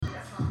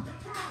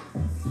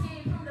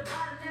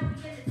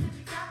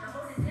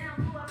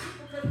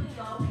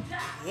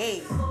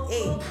hey,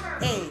 hey,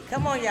 hey.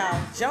 Come on, y'all.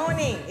 Join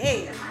in.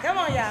 Hey, come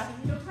on, y'all.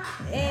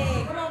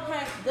 Hey, come on,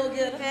 Prince. Go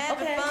get her.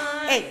 Having Okay.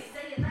 fun. Hey.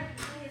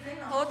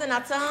 Holding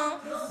our tongue.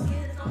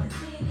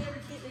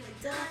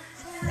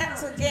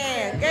 That's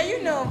again. Girl,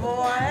 you know,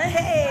 boy.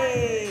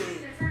 Hey.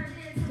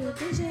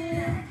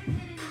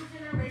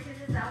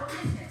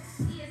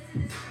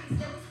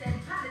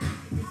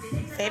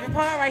 Favorite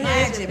part right here.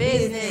 Mind your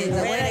business.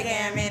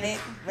 Wait a minute.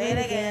 Wait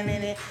a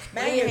minute.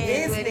 Mind your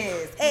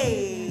business.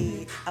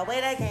 Hey.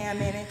 Wait a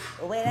minute.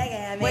 Wait a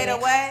minute. Wait a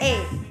what?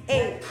 Hey.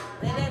 Hey.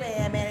 Wait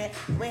a minute.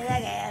 Wait a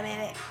minute.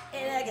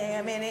 Wait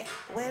a minute.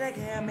 Wait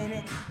a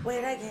minute. Wait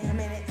a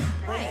minute.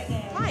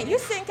 Pint, you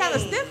sitting kind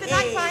of stiff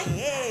tonight, Pint.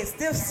 Hey,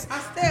 stiff.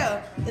 I'm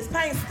still. It's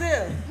Pint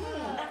still.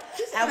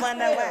 I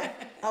wonder why.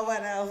 I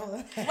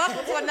wonder.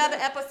 Welcome to another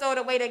episode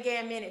of Wait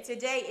Again Minute.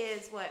 Today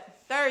is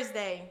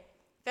Thursday,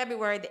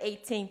 February the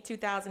 18th,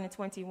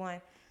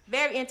 2021.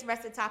 Very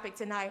interesting topic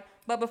tonight.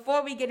 But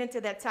before we get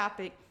into that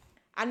topic,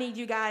 I need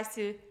you guys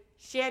to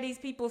share these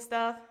people's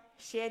stuff,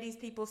 share these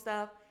people's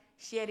stuff,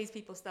 share these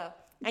people's stuff.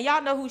 And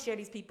y'all know who share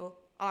these people.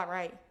 All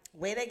right.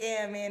 Wait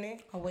again,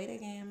 minute. Wait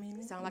again,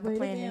 minute. Sound like a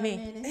plan to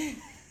me.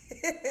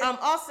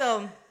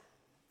 Also,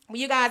 when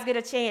you guys get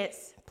a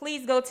chance,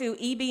 please go to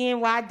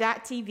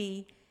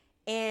ebny.tv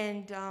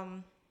and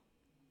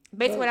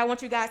basically what I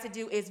want you guys to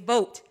do is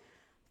vote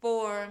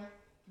for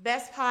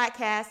best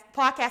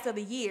podcast of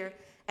the year,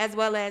 as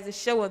well as the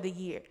show of the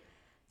year.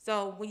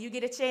 So when you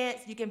get a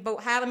chance, you can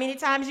vote however many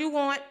times you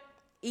want,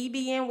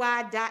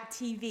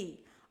 ebny.tv.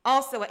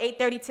 Also, at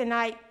 8:30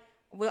 tonight,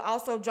 we'll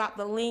also drop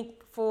the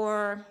link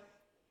for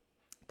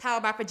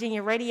Powered by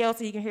Virginia Radio,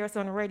 so you can hear us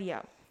on the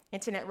radio,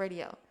 internet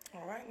radio.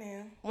 All right,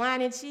 now.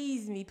 Wine and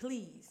cheese me,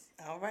 please.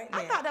 All right, now.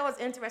 I thought that was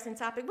an interesting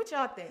topic. What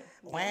y'all think?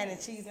 Wine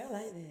and cheese. I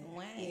like that.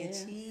 Wine and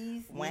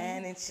cheese.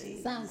 Wine and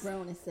cheese. Sounds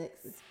grown and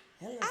sexy.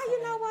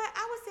 You know what?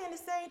 I was saying the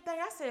same thing.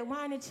 I said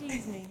wine and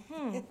cheese me.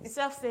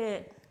 Self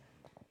said,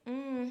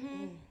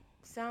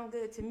 sound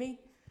good to me.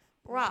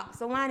 Rock,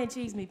 so wine and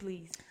cheese me,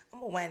 please. I'm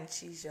going to wine and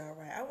cheese y'all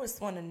right. I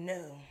just want to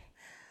know,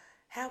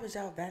 how was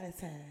y'all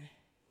Valentine?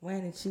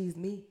 Wine and cheese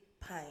me?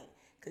 Pint.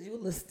 Because you a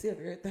little stiff.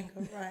 Everything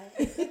all right.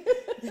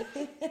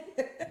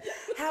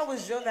 How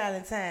was your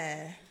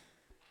Valentine?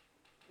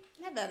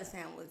 That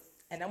Valentine was.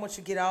 And I want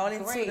you to get all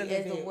into great, it a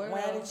little bit. world,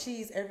 Wine and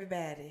cheese,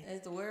 everybody.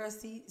 As the world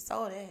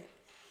saw that.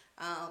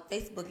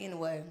 Facebook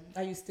anyway.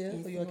 Are you still?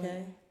 Are you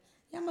okay?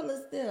 Yeah, I'm a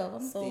little still.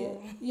 I'm So-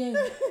 still.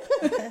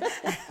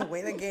 Yeah.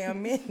 Wait again a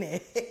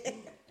minute.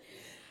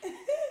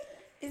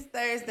 It's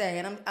Thursday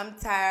and I'm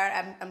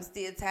tired. I'm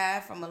still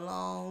tired from a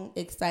long,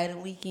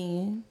 exciting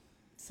weekend.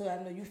 So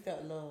I know you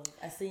felt love.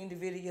 I seen the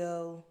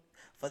video.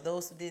 For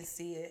those who didn't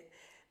see it,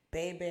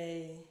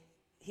 baby,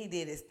 he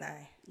did his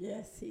thing.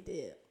 Yes, he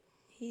did.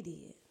 He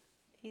did.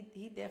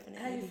 He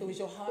definitely. How you did. feel? Was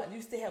your heart?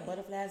 You still have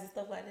butterflies and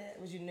stuff like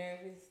that? Was you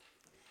nervous?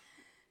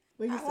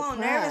 Were you I wasn't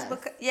nervous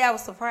because I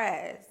was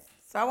surprised.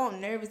 So I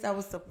wasn't nervous. I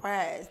was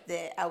surprised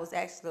that I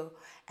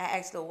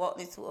actually walked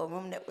into a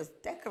room that was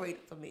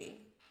decorated for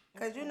me,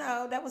 because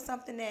that was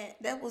something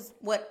that was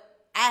what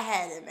I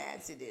had in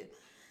mind to do.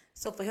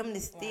 So for him to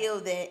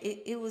steal that,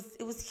 it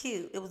was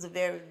cute. It was a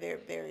very, very,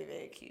 very,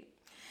 very cute.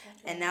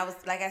 Okay. And I was,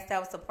 like I said, I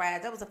was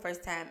surprised. That was the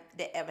first time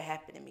that ever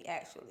happened to me,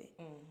 actually.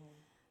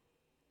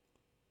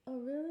 Oh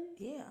really?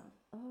 Yeah.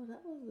 Oh,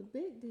 that was a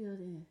big deal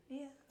then.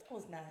 Yeah. That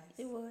was nice.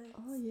 It was.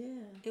 Oh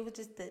yeah. It was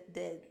just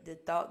the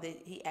thought that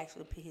he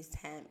actually put his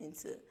time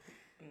into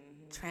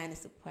trying to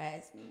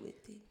surprise me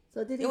with it.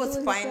 So did he? It was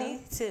do it funny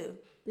himself? too.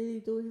 Did he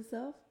do it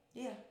himself?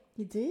 Yeah.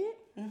 He did?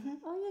 Mhm.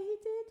 Oh yeah, he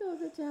did do a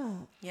good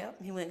job.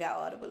 Yep. He went and got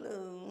all the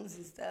balloons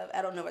and stuff.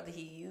 I don't know whether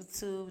he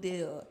YouTubed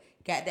it or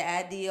got the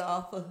idea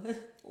off of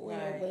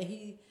where, but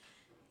he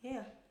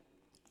did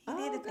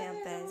the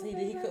damn thing. So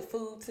he cook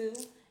food too?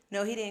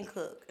 No, he didn't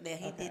cook.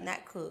 He did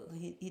not cook.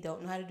 He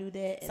don't know how to do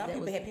that. And Some that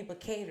people had people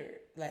catered,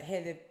 like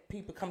had the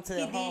people come to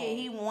He their home. did.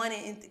 He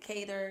wanted to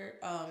cater,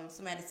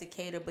 somebody to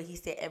cater, but he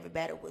said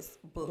everybody was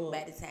booked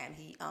by the time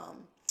he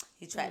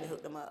tried to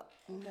hook them up.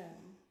 Okay.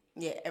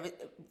 Yeah,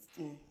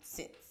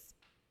 since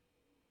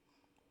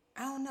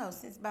I don't know,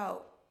 since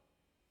about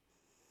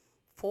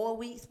 4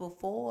 weeks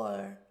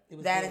before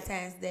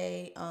Valentine's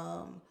Day,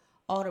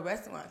 all the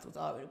restaurants was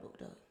already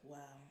booked up. Wow.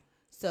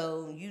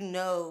 So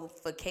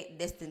for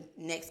that's the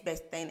next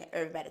best thing that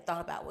everybody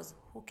thought about was,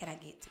 who can I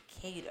get to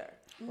cater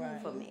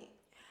for me?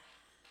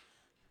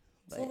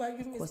 But So like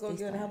you of course go they good.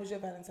 started- How was your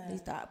Valentine? they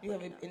started You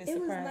have putting any It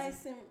was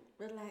surprises? nice and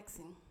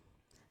relaxing.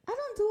 I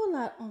don't do a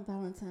lot on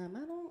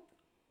Valentine.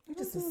 You're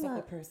just a do a simple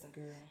lot. person,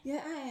 girl.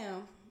 Yeah, I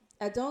am.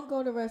 I don't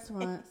go to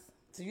restaurants.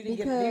 So you did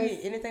you get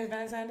anything for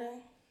Valentine's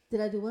Day?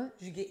 Did I do what?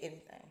 Did you get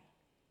anything?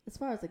 As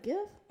far as a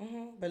gift?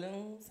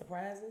 Balloons,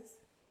 surprises.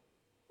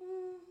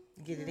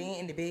 You get it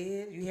in the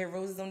bed. You have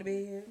roses on the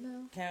bed.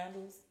 No.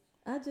 Candles.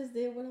 I just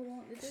did what I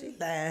wanted to do. She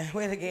lying.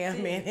 Wait again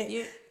a minute.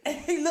 You,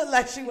 He looked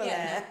like she was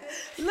lying.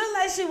 Looked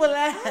like she was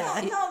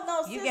lying.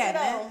 No, you seriously got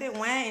though. nothing,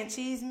 wine and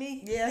cheese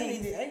me. Yeah, I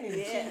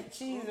need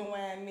cheese and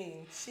wine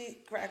me. Cheese,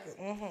 crackers,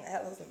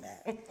 apples and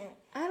that.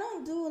 I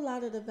don't do a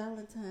lot of the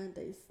Valentine's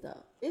Day stuff.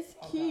 It's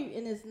cute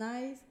and it's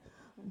nice,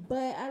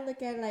 but I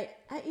look at it like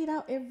I eat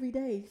out every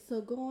day,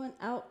 so going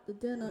out to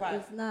dinner Right.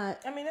 is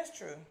not I mean, that's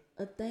true.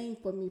 a thing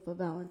for me for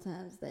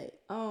Valentine's Day.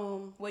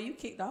 Well, you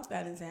kicked off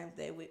Valentine's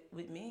Day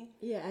with me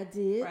Yeah, I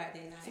did.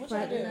 Friday night. What y'all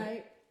Friday do?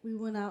 night we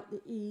went out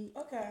to eat.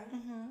 Okay.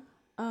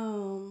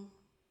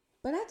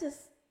 But I just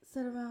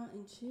sat around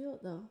and chilled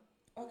though.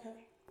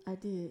 Okay. I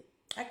did.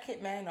 I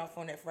kicked mine off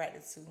on that Friday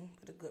too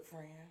with a good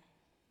friend.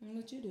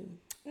 What you do?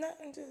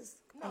 Nothing, just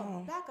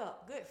No, back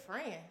up. Good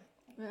friend.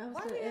 Well, I was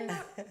Why gonna do you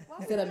ask- not? Why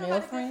Is do it you a not male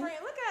like friend? good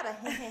friend? Look at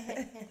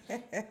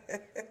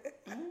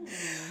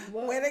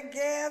her. with a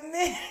gal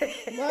man.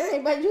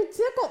 Well, but you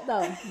tickled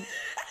though.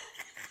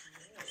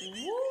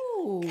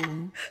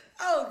 Woo.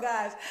 Oh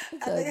gosh,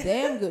 It's a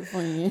damn good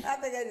friend. I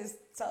think I just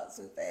talked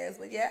too fast,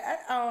 but yeah,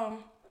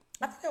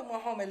 I think I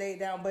went home and laid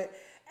down, but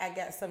I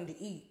got something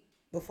to eat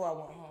before I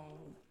went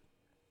home.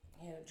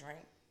 I had a drink.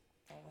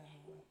 I went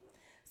home.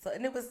 So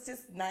and it was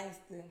just nice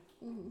to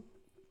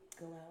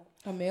go out.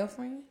 A male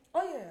friend?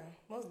 Oh yeah,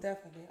 most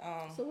definitely.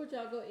 So what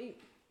y'all go eat?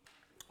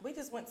 We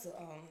just went to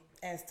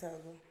Azteca,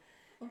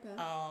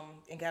 Okay.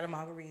 and got a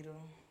margarita.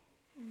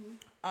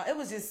 It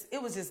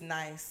was just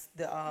nice.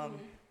 The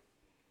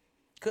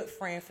good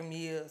friend from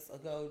years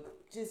ago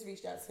just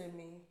reached out to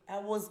me. I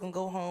was gonna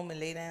go home and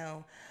lay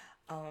down,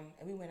 and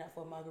we went out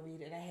for a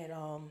margarita. And I had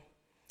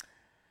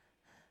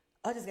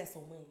I just got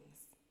some wings.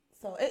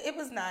 So it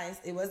was nice.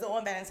 It wasn't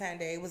on Valentine's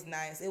Day. It was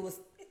nice. It was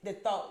the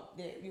thought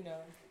that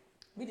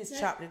we just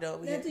chopped it up.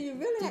 We Now, had- do you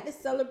really have to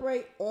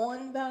celebrate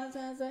on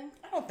Valentine's Day?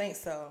 I don't think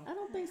so. I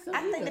don't think so.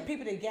 I think either. the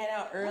people that got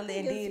out I early think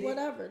and it's did it.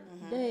 whatever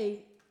day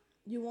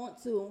you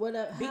want to, and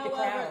whatever. Beat the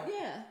however, crowd.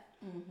 yeah.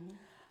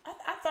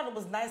 I thought it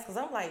was nice because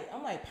I'm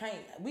like paint.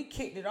 We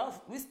kicked it off.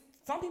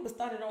 Some people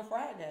started on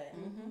Friday,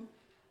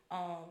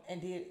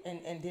 and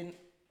then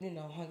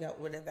hung out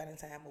with their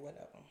Valentine or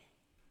whatever.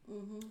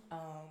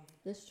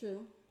 That's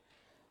true.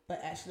 But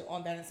actually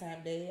on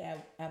Valentine's Day,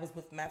 I was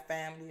with my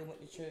family and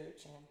went to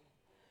church and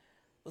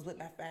was with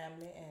my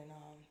family and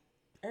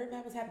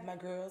everybody was happy. My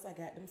girls, I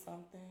got them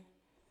something,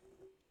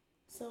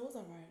 so it was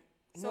all right.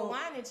 So No-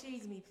 wine and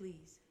cheese me,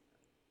 please.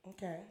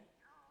 okay.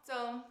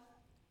 So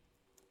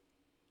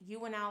you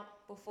went out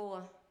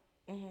before.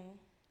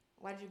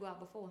 Why did you go out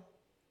before?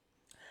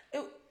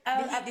 Did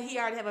he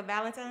already have a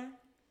Valentine?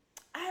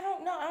 I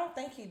don't know. I don't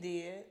think he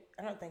did.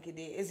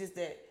 It's just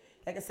that,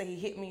 like I said, he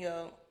hit me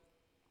up.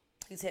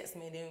 He texted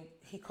me, and then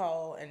he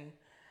called, and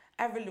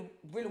I really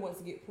wanted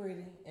to get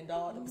pretty and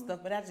all that stuff,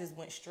 but I just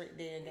went straight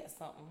there and got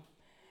something,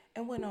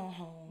 and went on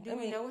home. Do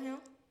we know him?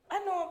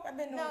 I know him. I've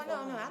been No, knowing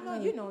him. no, no. I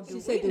know you know. She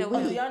Do said we know do Oh,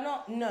 do him? y'all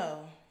know?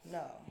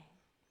 No.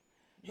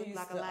 He Look used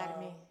like a to, lie to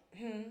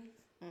me.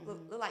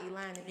 Look like you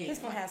lying to me. He's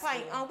from high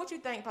Pint, school. what you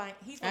think, Pint?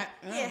 He's from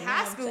I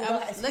high school. I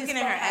was looking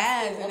at her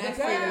eyes, and I Girl,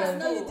 said,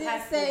 No, you High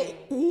didn't school. say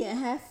he in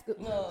high school.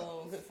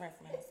 No, good friend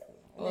from high school.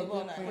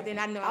 But then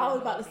I know. I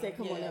was about to say,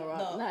 come on Yeah, now, Rob.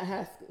 no. Not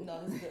high school. No,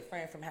 he's a good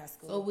friend from high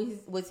school.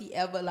 So was he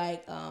ever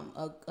like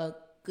a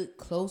good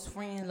close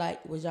friend?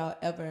 Like was y'all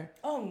ever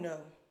Oh no.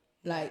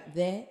 like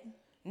that?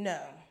 No.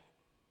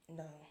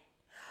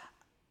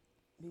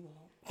 We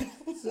won't.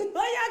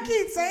 Why y'all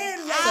keep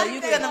saying that? so you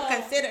couldn't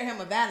consider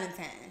him a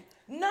Valentine?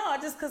 No,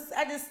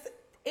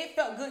 it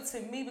felt good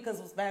to me because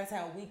it was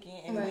Valentine's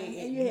weekend and Right. the way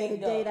it And you had a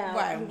linked date up. out.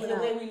 Right. You And went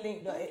the way out. we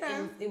linked up,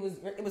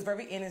 it was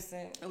very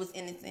innocent. It was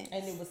innocent,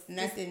 And it was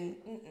nothing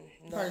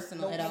No,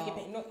 personal no, at all.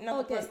 Nothing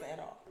Okay. personal at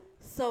all.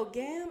 So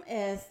Gam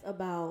asked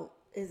about,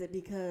 is it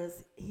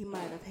because he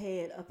might have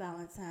had a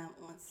Valentine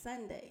on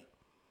Sunday?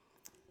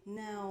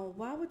 Now,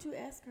 why would you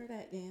ask her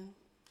that, Gam?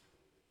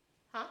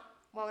 Huh?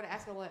 Why would I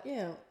ask her what?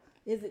 Yeah.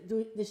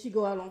 Did she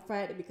go out on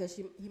Friday because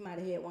he might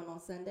have had one on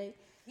Sunday?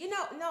 No,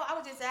 I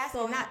was just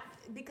asking, So- not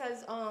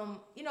because,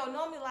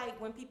 normally like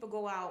when people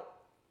go out,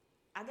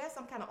 I guess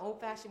I'm kind of old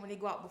fashioned when they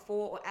go out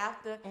before or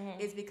after,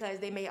 is because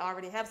they may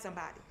already have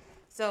somebody.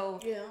 So,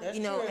 Yeah. That's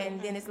true. true.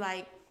 And then it's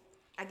like,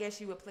 I guess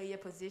you would play your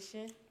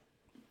position.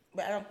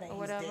 But I don't think Or he's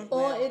whatever. that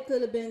Or well. it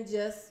could have been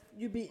just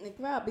you beating the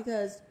crowd,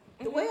 because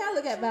the way I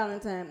look at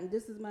Valentine, and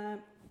this is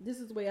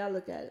the way I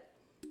look at it.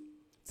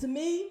 To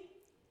me,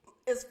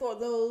 it's for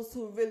those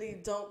who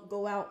really don't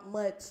go out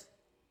much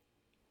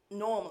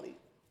normally.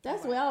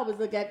 That's the way I always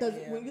look at it,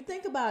 because Yeah. when you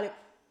think about it,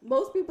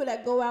 most people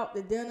that go out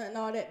to dinner and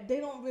all that, they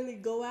don't really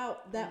go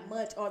out that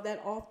much or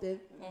that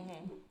often.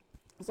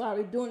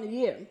 Sorry, during the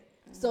year.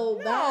 So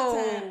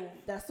Valentine,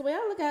 that's the way I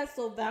look at it.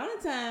 So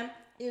Valentine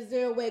is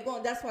their way of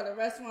going. That's why the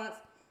restaurants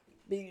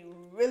be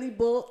really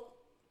booked.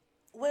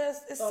 Well,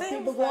 it Or seems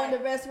people going like,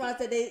 to restaurants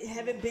that they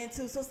haven't been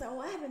to. So it's like,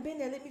 I haven't been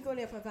there. Let me go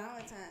there for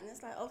Valentine. And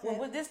it's like, okay. Well,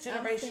 with this I'm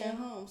generation- staying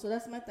home. So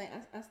that's my thing.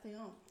 I stay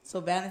home. So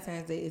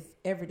Valentine's Day is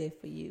every day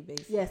for you,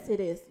 basically. Yes, it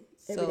is.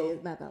 Every So- day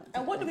is my Valentine.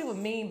 And what do people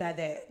mean by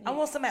that? I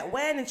want somebody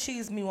wine and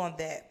cheese me on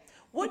that.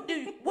 What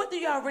do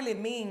y'all really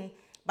mean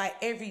like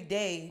every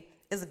day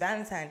is a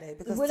Valentine's Day.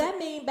 Because what I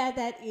mean by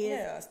that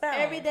is expound.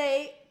 every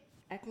day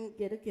I can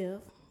get a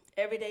gift.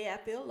 Every day I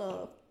feel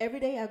love. Every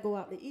day I go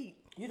out to eat.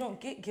 You don't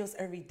get gifts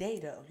every day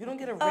though. You don't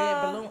get a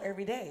red balloon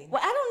every day.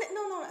 Well, I don't.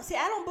 No. See,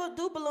 I don't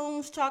do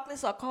balloons,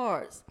 chocolates, or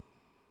cards.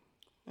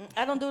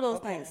 I don't do those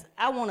things.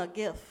 I want a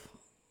gift.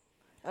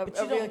 But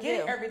you don't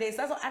get it every day. So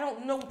that's what, I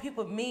don't know what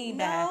people mean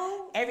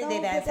by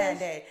everyday Valentine's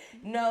Day.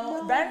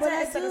 No,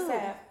 Valentine's is set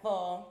aside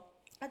for.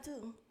 I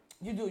do.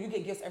 You do. You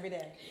get gifts every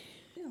day.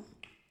 Yeah.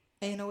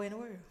 Ain't no way in the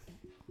world.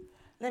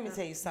 Let me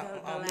tell you something.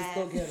 Let's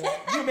go get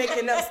her. You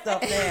making up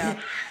stuff now.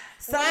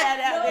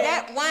 Somebody out there.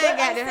 That wine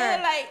got to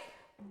her.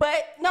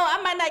 But no,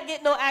 I might not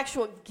get no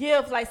actual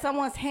gift, like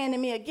someone's handing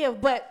me a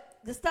gift. But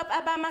the stuff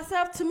I buy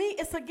myself, to me,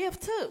 it's a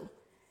gift too.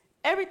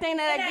 Everything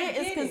that I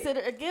get is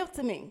considered a gift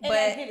to me. And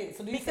I get it.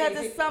 So because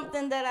it's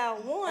something that I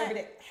want.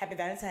 Every day. Happy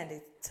Valentine's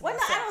Day to Well, no,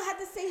 myself. I don't have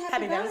to say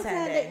Happy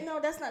Valentine's Day. No,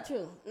 that's not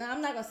true. No,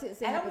 I'm not gonna sit and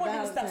say I Happy don't want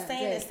you to Valentine's stop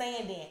saying Day. and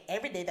saying then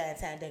everyday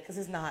Valentine's Day because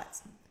it's not.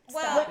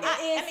 Well,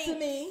 It is to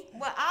me.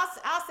 Well,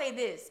 I'll say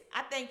this.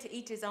 I think to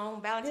each his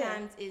own.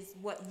 Valentine's is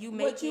what you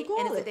make What you it, call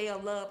and it's it. a day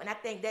of love. And I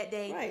think that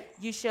day Right.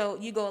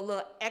 you go a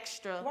little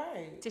extra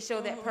to show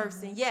that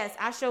person. Yes,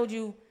 I showed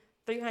you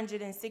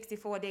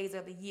 364 days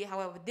of the year.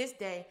 However, this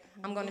day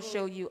I'm going to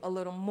show you a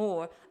little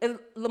more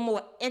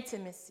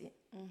intimacy.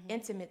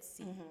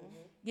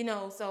 You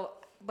know, so.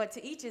 But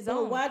to each his So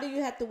own. why do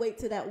you have to wait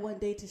till that one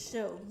day to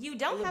show? You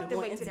don't have to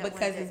wait till that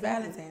Because one day. it's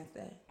Valentine's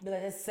Day. But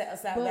it's set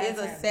aside. It's a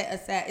Valentine's. set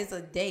aside. It's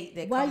a date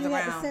that Why comes you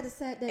around have to set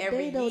aside that every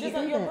day though? year. To Just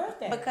do on your that?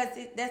 birthday.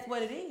 Because that's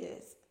what it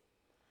is.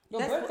 Your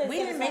birthday We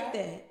set didn't make aside.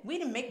 that. We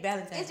didn't make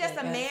Valentine's It's just Day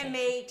a Valentine's.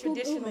 man-made Who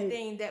traditional made it?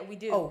 thing that we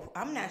do. Oh,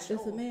 I'm not sure.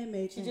 It's a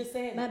man-made thing. just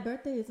said My it.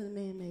 birthday is a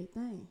man-made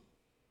thing.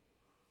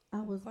 I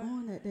was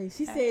born that day.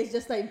 She said it's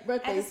just like I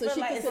birthday, just so feel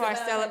she like considers for our,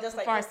 Valentine's just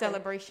like for our birthday.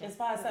 celebration. As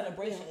far as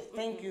celebration,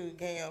 thank you,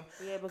 Gam.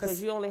 Yeah,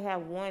 because you only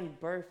have one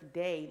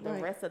birthday. The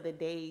Right. rest of the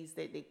days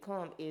that they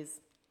come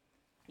is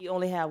you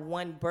only have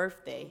one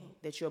birthday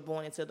that you're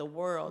born into the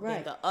world.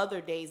 Right. Then the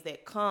other days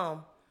that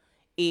come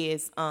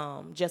is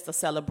just a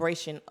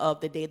celebration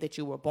of the day that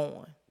you were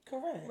born.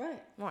 Correct.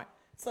 Right. Right.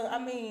 So I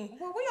mean,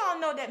 Well, we all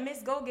know that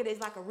Miss Go Getter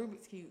is like a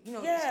Rubik's Cube. You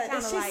know, Yeah,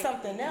 kinda she's like,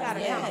 something you else. gotta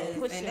Yeah. kinda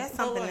push And and that's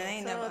pull something that it. I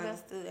ain't So never the-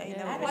 understood. I ain't Yeah.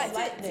 never I But just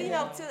like you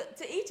that. know,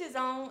 to each his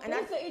own. And I,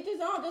 That's to each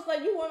his own. Just like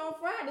you went on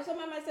Friday.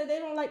 Somebody might say they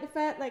don't like the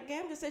fact, like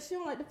Gam said she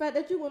don't like the fact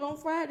that you went on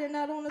Friday,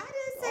 not on the. I on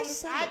didn't the say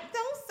Sunday. I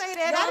don't say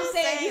that. No, I I'm didn't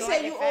saying say you like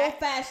say you the fact. old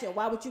fashioned.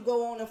 Why would you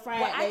go on a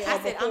Friday? Well,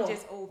 I said I'm before?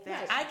 just old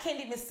fashioned. I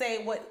can't even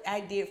say what I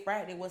did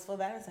Friday was for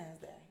Valentine's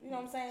Day. You know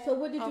what I'm saying? So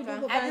what did you Okay.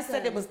 do for I just said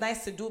it Valentine's? was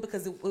nice to do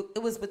because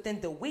it was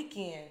within the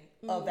weekend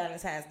of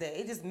Valentine's Day.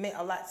 It just meant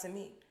a lot to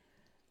me.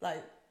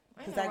 Like,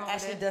 because nothing I wrong with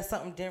actually that. done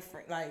something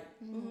different. Like,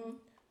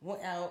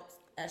 went out,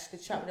 actually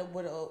chopped it up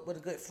with a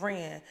good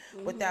friend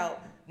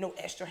without no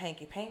extra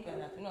hanky panky or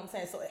nothing. You know what I'm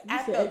saying? So I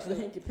said felt extra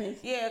good. hanky-panky.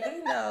 Yeah, 'cause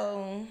you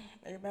know,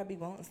 everybody be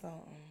wanting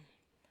something.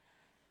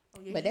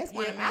 But that's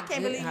one of my I can't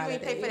good believe you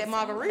ain't pay for that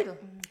holidays.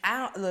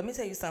 margarita. Let me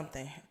tell you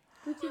something.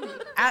 What you mean?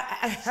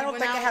 I don't Went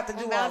think I out have to on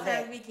do all Valentine's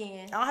that.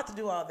 weekend, I don't have to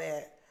do all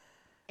that.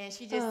 and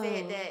she just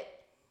said that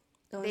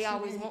Oh, They she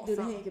always didn't want do the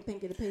something. hanky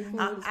pinky to pay for it. is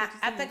I, what I, you're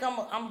I saying. think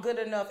I'm good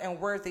enough and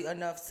worthy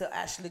enough to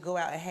actually go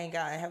out and hang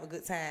out and have a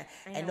good time,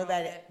 and wrong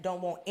nobody with that.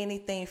 don't want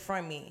anything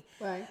from me.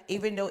 Right.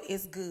 Even though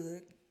it's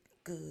good,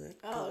 good.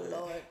 Oh good.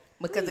 Lord,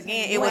 Because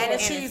again, it was Wine and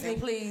cheese me, innocent.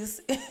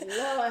 please.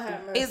 Lord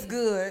have mercy. It's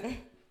good.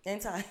 In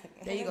time.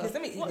 There you go.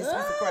 Let me eat this piece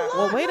of crab.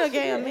 Well, wait a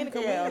minute.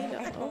 'Cause Yeah. we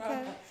need to-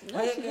 Okay.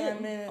 Wait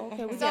a minute.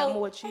 Okay, we So, got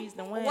more cheese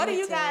than wine. What do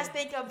you that time. guys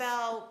think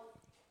about?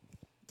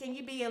 Can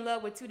you be in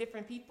love with two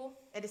different people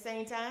at the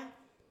same time?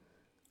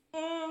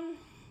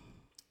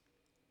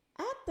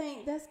 I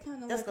think that's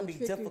kind of That's like gonna a be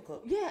tricky-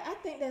 difficult. Yeah, I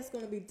think that's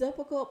gonna be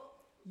difficult.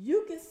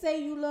 You can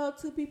say you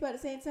love two people at the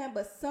same time,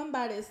 but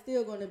somebody is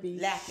still gonna be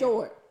Lacking.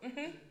 short.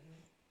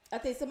 I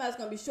think somebody's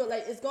gonna be short.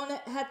 Like it's gonna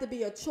have to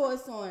be a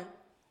choice on: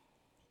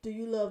 do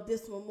you love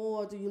this one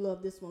more? Or do you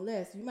love this one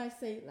less? You might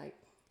say like,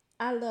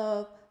 I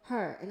love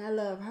her and I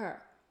love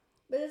her,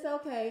 but it's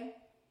okay.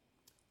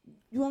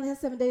 You only have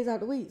 7 days out of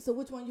the week, so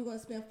which one you gonna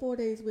spend 4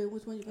 days with?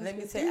 Which one you gonna Let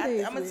me spend tell 3 you,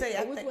 days I'm gonna with? tell you, Or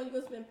I which think- one you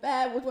gonna spend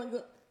 5? Which one you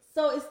gonna?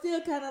 So it's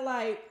still kind of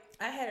like.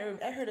 I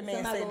heard a man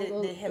Somebody say gonna that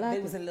go they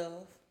lacking. was in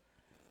love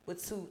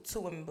with two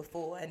women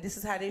before, and this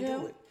is how they Yeah.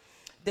 do it.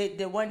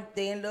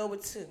 They in love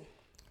with two.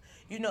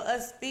 You know,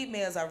 us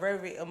females are very,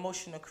 very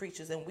emotional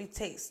creatures, and we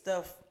take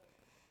stuff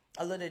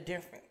a little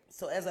different.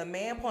 So, as a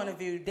man point of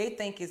view, they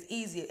think it's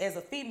easier. As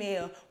a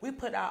female, we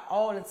put our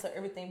all into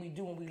everything we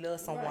do when we love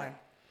someone. Right.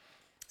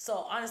 So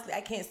honestly,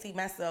 I can't see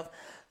myself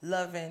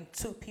loving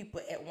two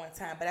people at one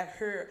time. But I've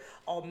heard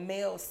a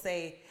male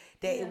say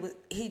that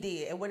he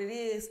did, and what it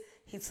is,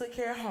 he took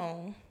care of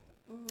home.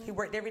 He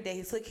worked every day.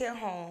 He took care of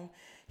home.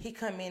 He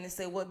come in and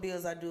say what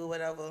bills I do,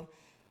 whatever,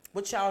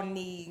 what y'all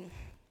need.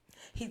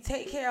 He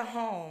take care of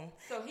home.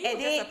 So he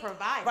was just a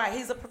provider. Right,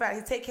 he's a provider.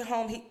 He take care of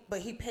home.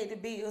 But he paid the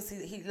bills.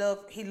 He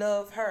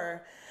loved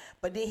her.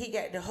 But then he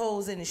got the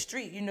hoes in the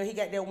street. You know, he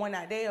got that one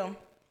out there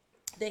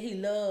that he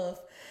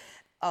loved.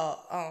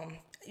 the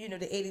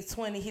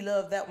 80-20. He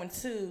loved that one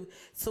too,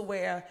 to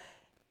where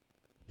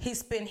he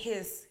spent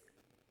his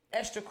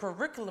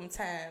extracurriculum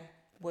time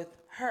with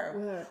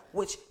her,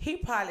 which he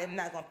probably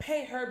not gonna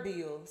pay her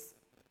bills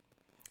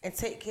and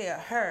take care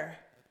of her,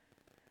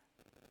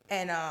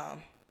 and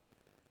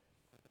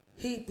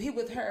he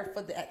with her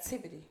for the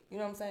activity. You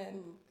know what I'm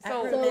saying?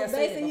 So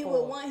basically, he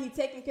with one, he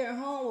taking care of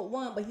home with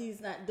one, but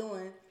he's not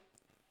doing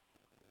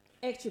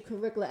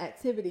extracurricular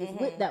activities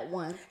with that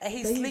one. And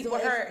he sleep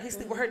with her. He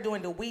sleep with her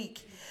during the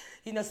week.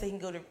 So he can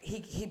go to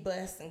he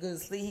busts and go to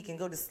sleep. He can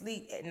go to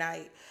sleep at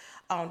night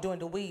during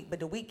the week, but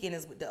the weekend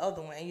is with the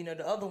other one. And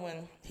the other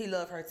one, he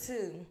loved her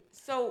too.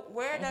 So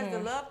where does the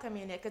love come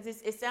in at? Because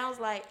it sounds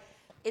like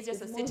it's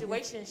just a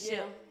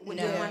situationship with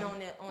the one on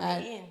the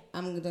end.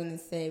 I'm gonna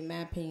say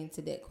my opinion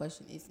to that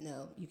question is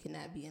no. You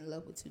cannot be in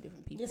love with two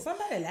different people. Yeah,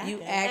 somebody like you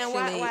that. actually,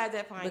 and why is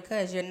that fine?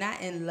 Because you're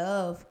not in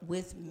love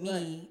with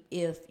me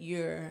if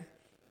you're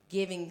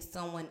giving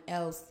someone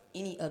else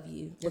any of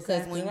you.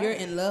 Because when you're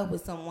in love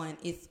with someone,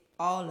 it's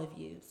all of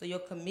you. So your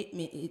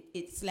commitment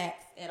it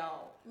slacks at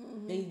all.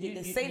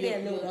 They say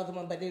they know the other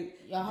one, but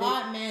your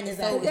heart, man, is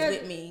always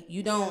with me.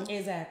 You don't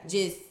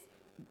just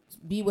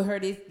be with her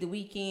the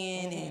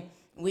weekend and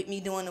with me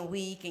during the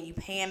week, and you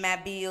paying my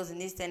bills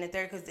and this, that, and the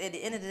third. Because at the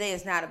end of the day,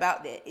 it's not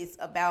about that. It's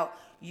about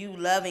you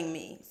loving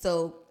me.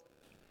 So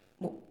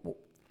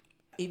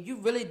if you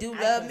really do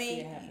love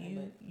me,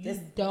 you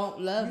just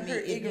don't love me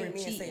if you're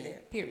cheating.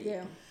 Period.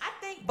 Yeah. I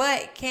think.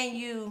 But can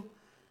you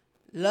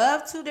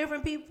love two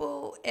different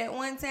people at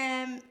one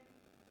time?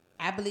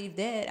 I believe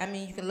that. I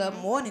mean, you can love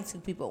more than two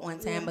people at one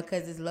time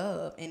because it's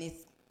love, and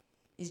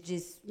it's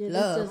just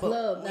love. It's just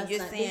love. When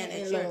you're saying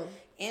that you're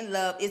in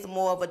love, it's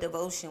more of a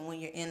devotion when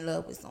you're in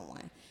love with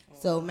someone.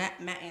 So my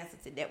answer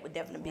to that would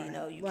definitely be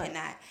no, you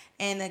cannot.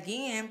 And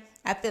again,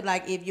 I feel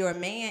like if your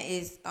man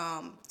is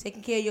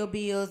taking care of your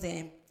bills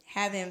and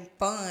having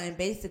fun,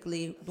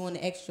 basically doing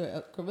the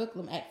extra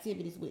curriculum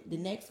activities with the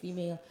next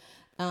female,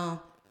 I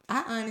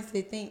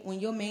honestly think when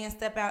your man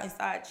step out and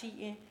start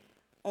cheating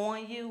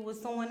on you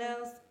with someone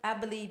else, I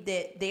believe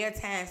that their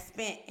time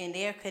spent and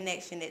their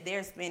connection that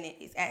they're spending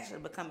is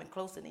actually becoming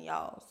closer than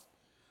y'all's.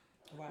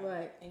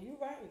 Right. And you're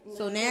right.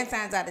 So 9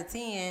 times out of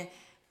 10,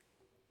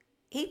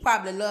 he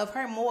probably loved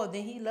her more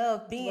than he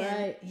loved being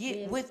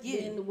with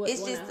you.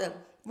 It's just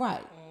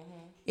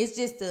It's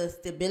just the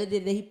stability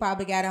that he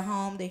probably got at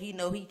home that he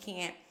know he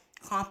can't,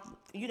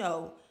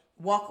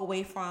 walk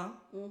away from.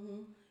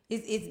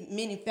 It's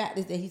many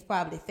factors that he's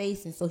probably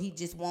facing, so he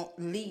just won't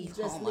leave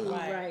home alone.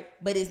 Right.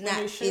 But it's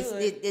not.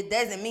 It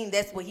doesn't mean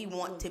that's where he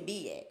want to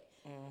be at.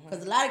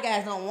 Because a lot of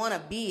guys don't want to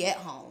be at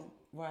home.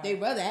 Right. They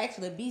rather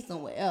actually be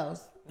somewhere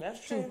else.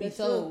 That's true. Be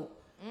told.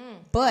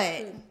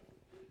 But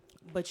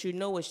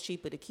it's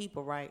cheaper to keep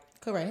her, right?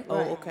 Correct.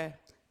 Oh, okay.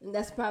 And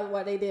that's probably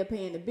why they're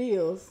paying the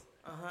bills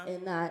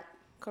and not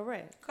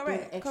correct.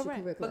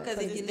 Because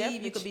if you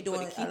leave, you could be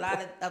doing a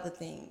lot of other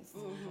things.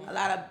 A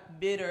lot of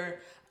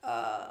bitter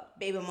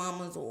baby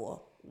mamas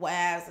or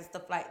wives and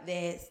stuff like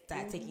that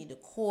start taking you to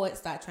court,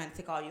 start trying to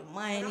take all your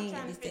money. But I'm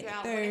trying and to figure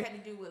out what it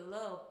had to do with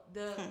love.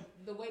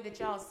 The way that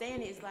y'all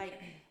saying it is like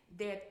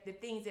they're the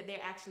things that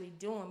they're actually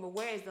doing. But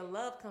where is the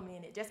love coming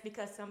in it? Just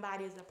because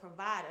somebody is a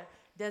provider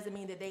doesn't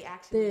mean that they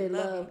actually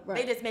love you.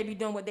 They just may be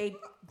doing what they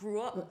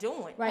grew up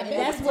doing. Right, and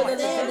that's what it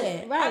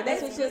is. Right,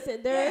 that's what she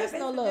said. There is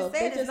no love.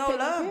 They just no taking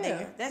love care.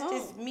 there. That's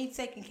just me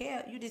taking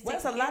care. You just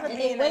Well, take a lot of And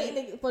men they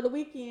waiting for the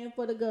weekend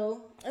for the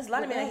go. There's a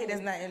lot of men out here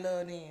that's not in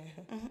love then.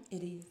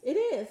 It is. It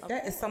is.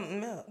 That is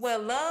something else. Well,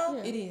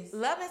 love, It is.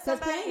 loving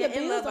somebody paying your and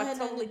in bills love don't are have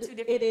nothing totally to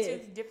two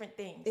do- different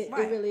things. It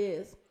really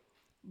is.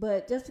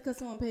 But just because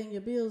someone paying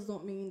your bills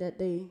don't mean that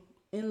they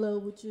in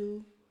love with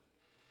you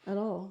at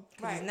all.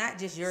 Right. It's not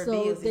just your So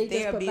bills; they it's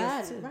their just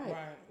bills provide, too.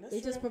 right?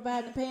 They just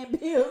provide and paying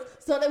bills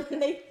so that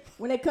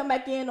when they come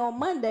back in on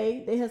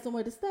Monday, they have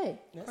somewhere to stay.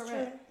 That's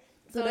Correct.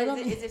 So they don't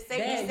is it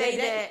safe to say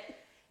that?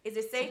 Is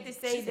it safe to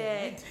say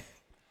that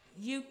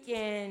you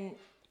can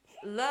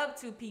love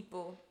two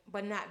people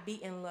but not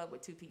be in love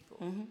with two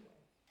people?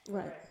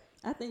 Right.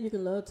 I think you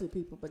can love two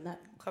people, but not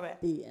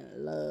be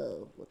in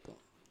love with them.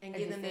 And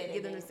give them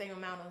the same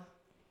amount of.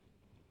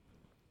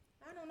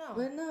 I don't know.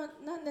 But no,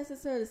 not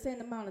necessarily the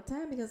same amount of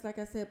time because, like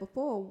I said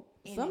before,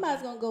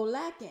 somebody's gonna go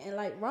lacking. And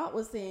like Rod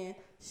was saying,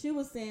 she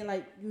was saying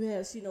like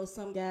she knows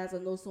some guys or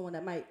know someone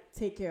that might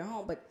take care of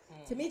home. But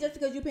to me, just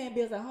because you paying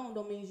bills at home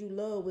don't mean you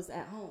love what's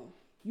at home.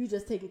 You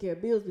just taking care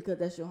of bills because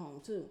that's your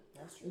home too.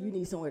 That's true. And you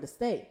need somewhere to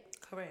stay.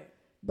 Correct.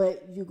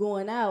 But you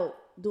going out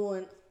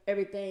doing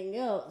everything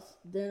else,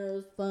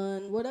 dinners,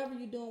 fun, whatever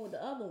you doing with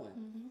the other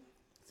one.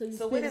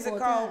 So what is it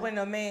called when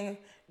a man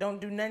don't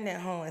do nothing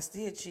at home and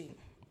still cheat?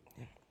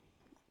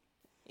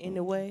 In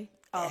the way.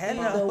 In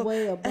the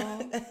way of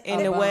bomb.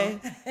 In the way.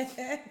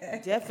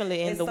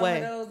 Definitely in the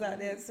way. Some of those out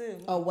there too.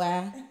 Oh,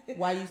 why?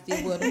 Why you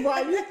still with him?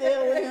 Why you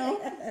still with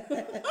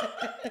him?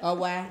 Oh,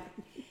 why?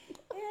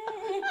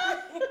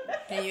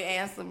 Can you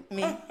answer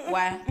me?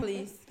 Why,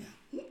 please?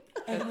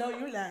 And no,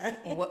 you lying.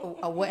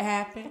 What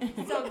happened?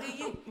 So do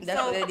you?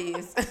 That's what it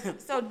is.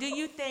 So do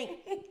you think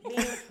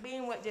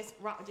being what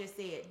Rock just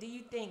said, do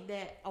you think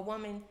that a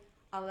woman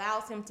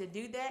allows him to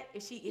do that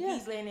if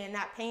he's laying there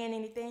not paying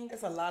anything?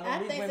 There's a lot of I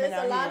weak think women there's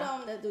out a lot here. of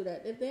them that do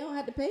that. If they don't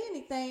have to pay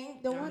anything,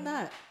 then why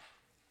not?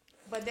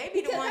 But they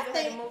be the Because ones I that have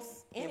think- the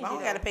most If I energy. don't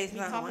though. gotta pay Be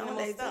something, talking why the don't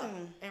most they stuff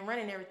too? and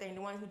running everything.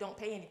 The ones who don't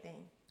pay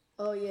anything.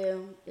 Oh yeah,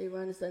 they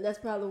run the sun. That's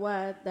probably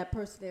why that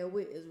person they're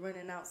with is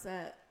running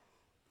outside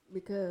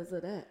because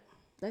of that.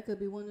 That could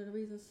be one of the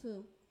reasons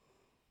too.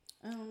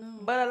 I don't know.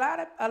 But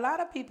a lot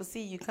of people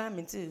see you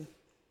coming too.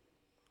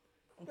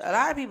 A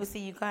lot of people see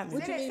you coming.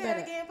 What you mean Say by that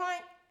that? again,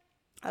 Pint?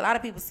 A lot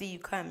of people see you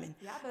coming.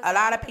 Y'all better A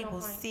lot of stop picking people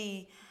on Pint.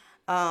 see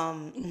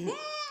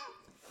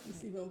You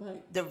see what I'm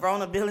saying? the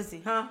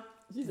vulnerability, huh?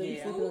 She said Yeah.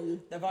 you sleeping on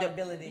you. The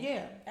vulnerability.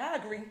 Yeah. I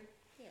agree.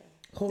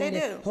 They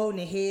do. Holding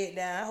their head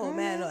down. Whole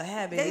man don't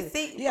have it. They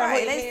see, You gotta right,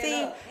 hold your they head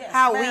see up. Yeah,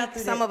 how smile weak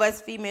through some that. of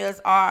us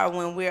females are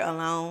when we're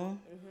alone.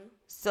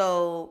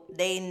 So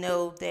they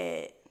know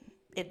that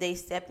if they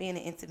step in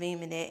and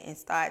intervene in that and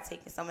start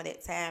taking some of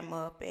that time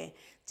up and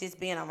just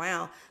being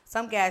around,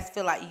 some guys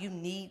feel like you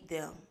need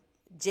them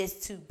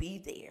just to be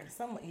there. But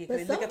some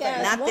guys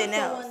nothing want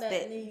else someone that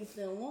that- needs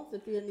them, want to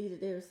feel needed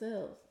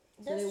themselves.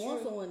 So That's they want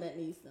true. someone that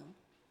needs them.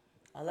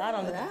 A lot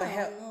of them But looking for I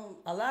help. don't know.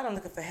 A lot of them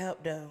looking for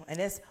help though, and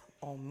that's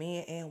on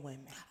men and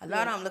women. A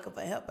lot of them looking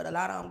for help, but a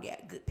lot of them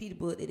got good Peter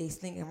Bud that they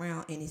slinging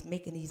around, and it's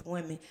making these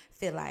women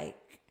feel like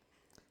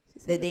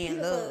that they in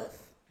Peter love, Bud.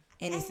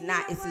 and it's And you not.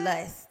 know It's what?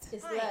 lust.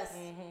 It's Right. less.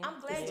 I'm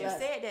glad It's you less.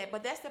 said that,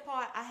 but that's the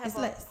part I have It's a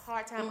less.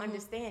 hard time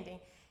understanding.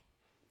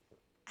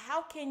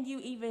 How can you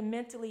even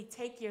mentally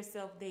take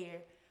yourself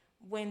there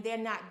when they're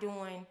not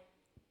doing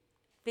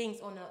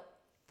things on the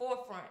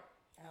forefront?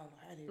 I don't know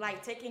how they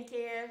Like taking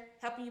care,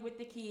 helping you with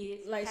the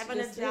kids, Like she having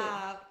a just said.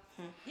 job,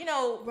 you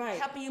know, Right.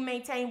 helping you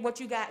maintain what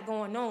you got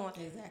going on.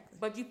 Exactly.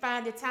 But you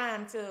find the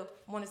time to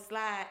want to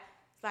slide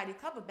your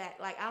cover back.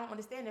 Like, I don't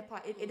understand that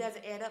part. It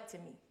doesn't add up to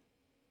me.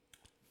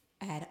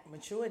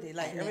 maturity.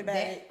 Like And everybody.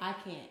 that I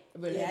can't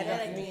really Yeah, that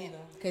that again. again.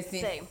 Because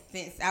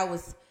since I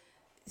was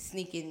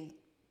sneaking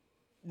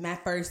my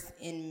first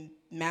in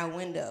my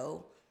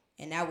window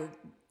and I was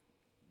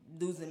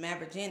losing my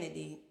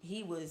virginity,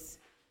 he was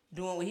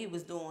doing what he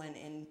was doing,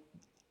 and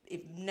if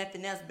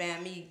nothing else,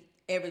 buying me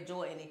every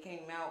Jordan that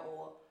came out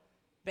or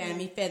buying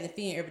me Feather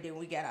Fin every day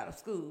when we got out of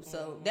school.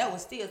 So that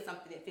was still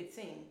something at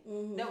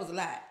 15. That was a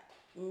lot.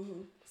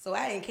 So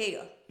I didn't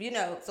care, you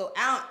know. So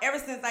I don't, ever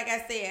since, like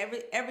I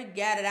said, every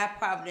guy that I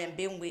probably done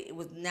been with, it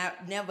was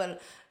never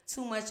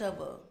too much of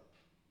a.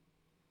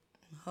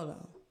 Hold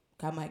on,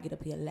 I might get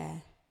up here and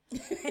lie.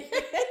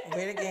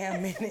 Wait again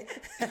a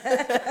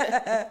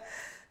minute.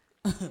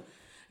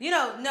 You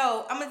know,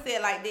 no, I'm gonna say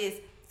it like this.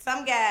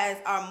 Some guys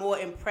are more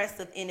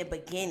impressive in the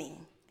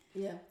beginning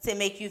Yeah. to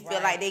make you feel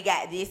Right. like they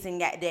got this and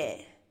got that,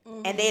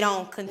 and they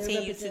don't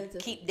continue to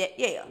representative. keep that.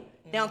 Yeah,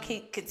 they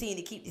don't continue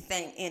to keep the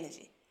same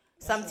energy.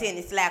 Some tend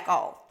to slack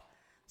off.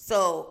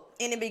 So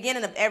in the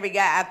beginning of every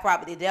guy I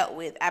probably dealt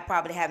with, I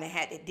probably haven't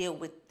had to deal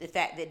with the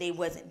fact that they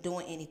wasn't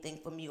doing anything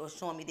for me or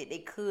showing me that they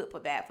could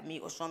provide for me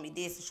or showing me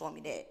this or showing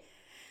me that.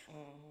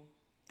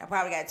 I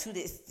probably got two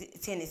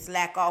that tend to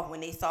slack off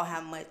when they saw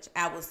how much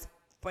I was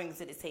bringing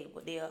to the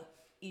table. They'll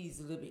ease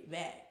a little bit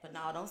back. But no,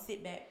 don't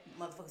sit back.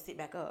 Motherfucker, sit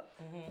back up.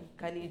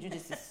 'Cause I need you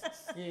just to,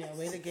 Yeah,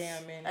 wait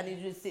again a minute. I need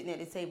you just sitting at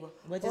the table.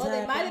 What Or just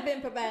they might have happened?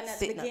 been providing at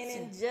the Sitting up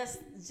beginning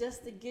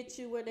just to get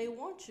you where they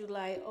want you.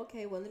 Like,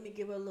 okay, well, let me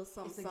give her a little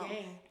something, It's a something.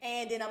 game.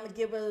 And then I'm gonna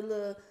give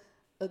her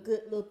a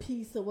good little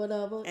piece or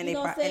whatever. And you they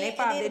know what I'm pro- and saying? they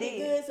probably then it be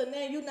did. good. So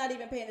now you're not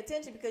even paying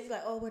attention because you're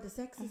like, oh, well, the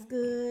sex is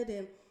good,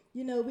 and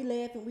you know, we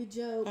laugh and we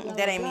joke. Blah, that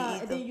blah, ain't me blah.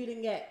 either. And then you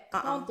didn't get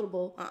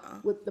comfortable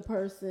with the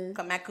person.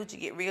 Cause my coochie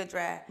get real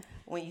dry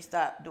when you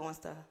stop doing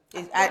stuff.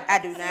 I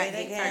do not Wait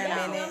get again turned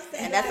a on, minute.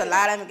 and that's a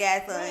lot of them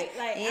guys. Right,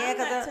 like, Yeah, I'm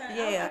not cause turned-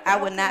 yeah, I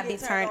I would not couldn't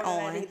be get turned turned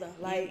on on. that either.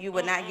 Like, You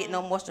would not get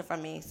no moisture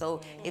from me.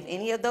 So if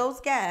any of those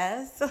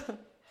guys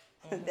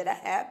that I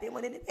have been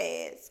with in the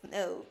past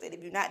know that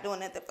if you're not doing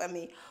nothing for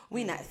me,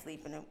 we not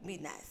sleeping. We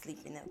not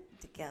sleeping up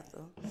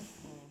together.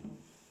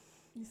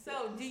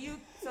 So do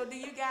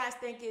you guys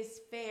think it's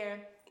fair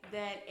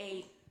that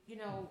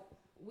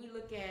we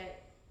look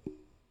at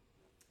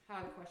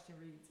how the question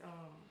reads,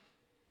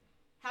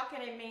 how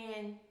can a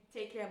man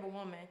take care of a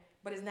woman,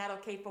 but it's not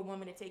okay for a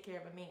woman to take care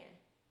of a man?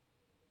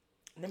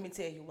 Let me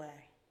tell you why.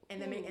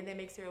 And that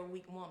makes her a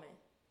weak woman.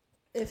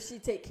 if she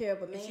take care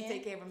of a man, If she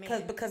take care of a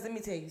man. Because let me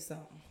tell you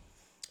something.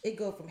 It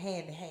go from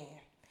hand to hand.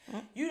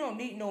 You don't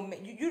need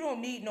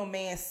no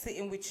man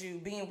sitting with you,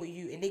 being with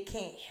you, and they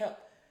can't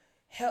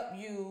help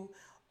you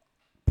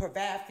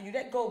provide for you.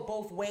 That go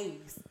both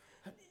ways.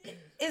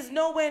 It's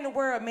nowhere in the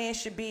world a man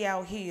should be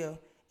out here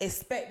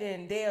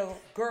expecting their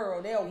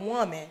girl, their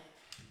woman,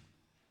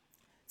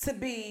 to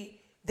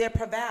be their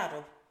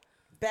provider.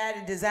 Buy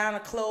the designer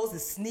clothes, the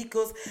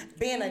sneakers,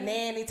 being a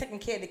nanny, taking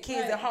care of the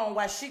kids at home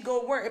while she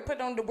go work and put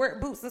on the work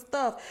boots and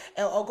stuff,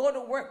 or go to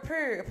work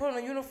period, put on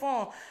a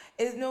uniform.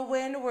 There's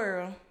nowhere in the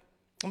world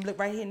I'm gonna look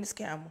right here in this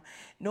camera.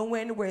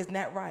 Nowhere in the world is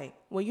not right.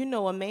 Well, you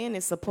know, a man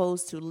is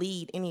supposed to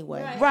lead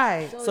anyway.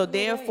 Right. So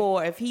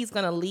therefore, if he's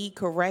gonna lead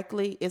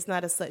correctly, it's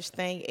not a such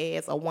thing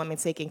as a woman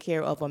taking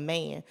care of a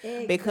man,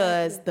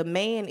 because the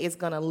man is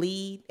gonna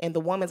lead and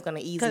the woman's gonna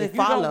easily if you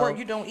don't follow. work,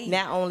 you don't eat.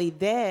 Not only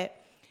that,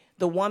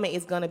 the woman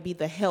is gonna be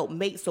the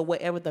helpmate. So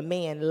whatever the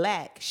man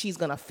lack, she's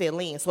gonna fill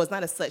in. So it's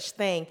not a such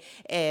thing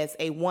as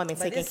a woman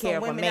taking there's some care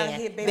of a women out man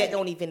here, baby, that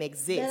don't even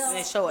exist.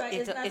 It's short. Right,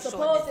 It's it's not short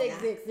supposed to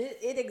this now. exist.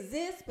 It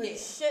exists, but it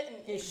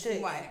shouldn't. It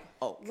should. Right.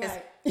 Oh,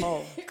 Right.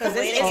 oh, Because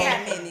it's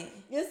happening.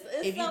 It's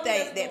If you something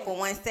think that's that for going-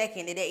 1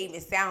 second it doesn't even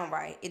sound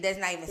right, it does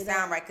not even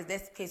sound right. Because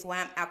that's the case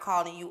where I'm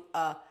calling you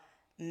a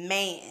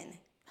man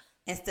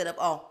instead of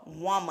a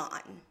woman.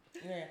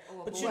 Yeah.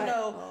 But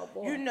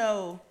you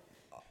know,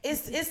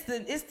 it's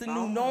the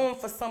new norm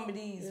for some of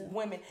these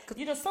women.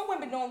 You know, some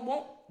women don't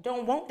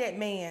want that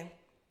man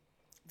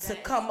to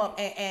come up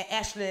and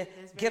actually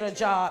get a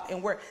job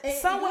and work. And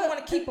Some women look,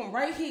 want to keep them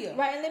right here.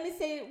 Right, and let me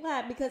say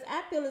why. Because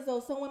I feel as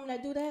though some women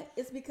that do that,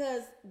 it's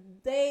because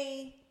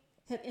they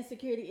have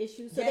insecurity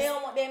issues. So they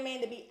don't want their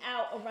man to be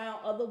out around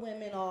other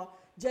women or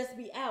just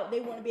be out.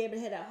 They want to be able to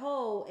hit that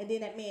hole, and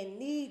then that man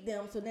need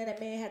them. So then that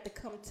man had to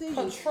come to you.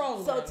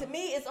 Control So them. to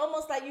me, it's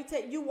almost like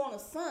you want a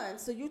son.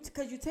 So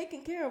because you're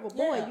taking care of a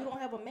boy, Yeah. you don't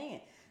have a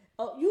man.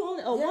 A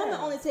woman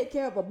only take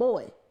care of a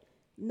boy,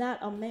 not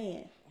a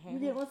man. You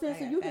get what I'm saying?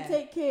 So you can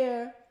take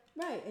care,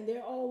 right? And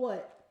they're all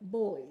what?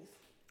 Boys.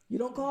 You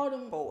don't call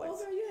them Boys. Oh,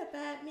 girl, you have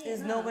 5 men.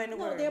 There's no way in the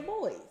world. No, they're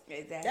boys.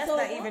 Exactly. That's So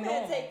not a even woman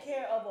normal. take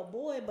care of a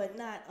boy, but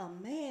not a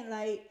man.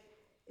 Like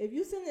if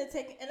you sitting there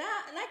taking, and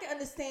I can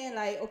understand,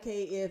 like,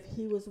 okay, if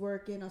he was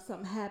working or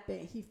something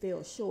happened, he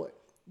fell short.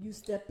 You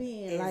step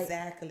in,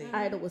 Exactly. like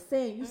Ida was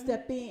saying, you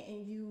step in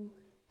and you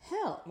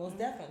help. Most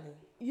definitely.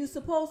 You're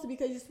supposed to,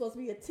 because you're supposed to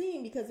be a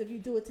team, because if you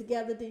do it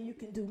together, then you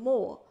can do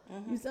more.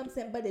 You see what I'm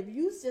saying? But if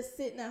you just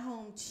sitting at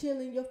home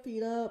chilling, your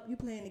feet up, you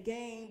playing the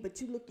game,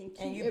 but you looking cute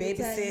And you every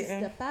time you babysitting.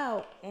 step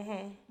out,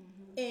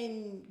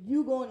 and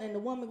you going and the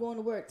woman going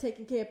to work,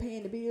 taking care,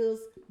 paying the bills,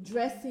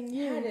 dressing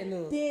How that you,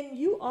 look? then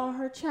you are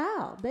her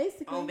child,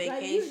 basically. On Like,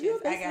 vacations, you're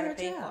I basically gotta her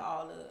pay for child.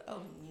 all of it.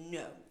 Oh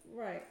no.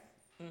 Right.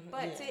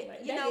 But to, Right.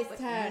 you That know, gets but-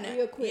 tired you know,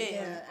 real quick.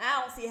 yeah. Now.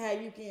 I don't see how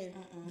you can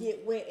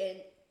get wet in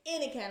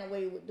any kind of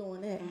way with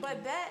doing that.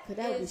 but that Cause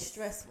that would be is-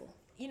 stressful.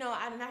 You know,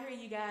 I hear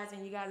you guys,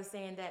 and you guys are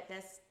saying that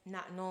that's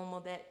not normal.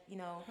 That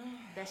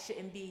that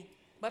shouldn't be.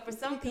 But for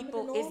some becoming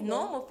people, the it's norm, though.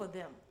 normal for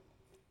them.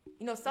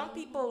 You know, some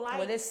people like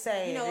Well, it's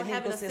sad. They need to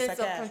having go a see a sense of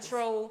psychiatrist.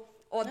 control,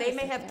 or they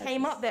may have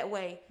came psychiatrist. up that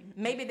way.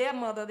 Maybe their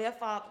mother, their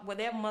father,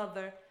 their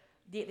mother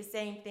did the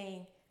same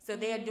thing, so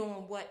they're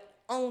doing what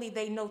only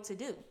they know to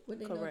do. What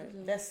they know to Correct.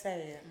 do. That's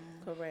sad.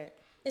 correct.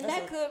 And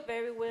that could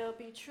very well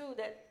be true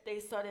that they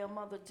saw their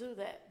mother do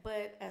that.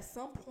 But at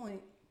some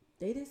point,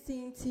 they didn't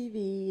see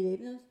TV. They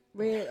didn't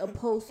read a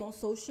post on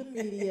social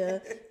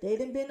media. They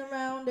didn't been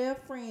around their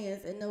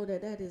friends and know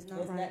that that is not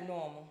That's right. not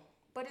normal.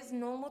 But it's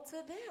normal to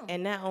them.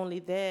 And not only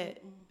that,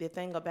 the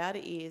thing about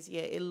it is,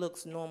 yeah, it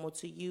looks normal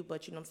to you,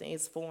 but you know what I'm saying,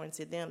 it's foreign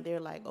to them. They're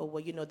like, oh,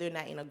 well, they're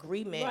not in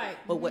agreement. Right.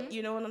 But what,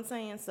 you know what I'm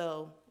saying?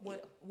 So,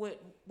 What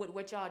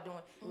y'all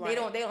doing? They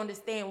don't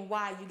understand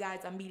why you guys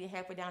are meeting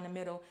halfway down the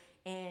middle,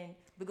 and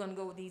we're gonna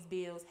go with these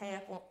bills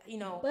half on,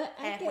 But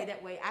I halfway get-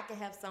 that way. I can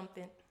have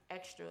something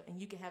extra, and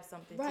you can have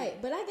something Right. too.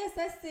 But I guess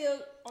that's still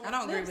on the I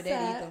don't agree flip with that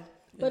side. either.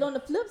 But on the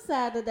flip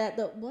side of that,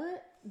 the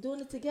what?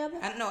 Doing it together?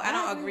 I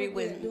don't agree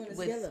with doing it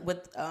together.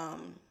 with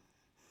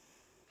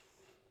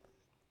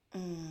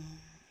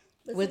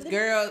But with see,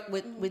 girl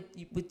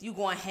with you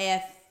going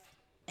half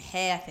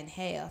and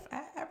half.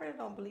 I really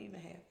don't believe in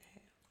half and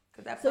half.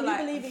 Cause I So feel you like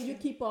believe in you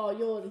keep all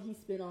yours and he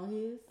spit on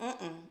his?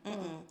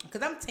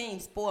 Cause I'm team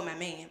spoil my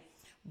man,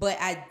 but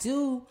I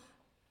do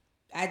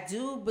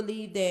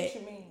believe that What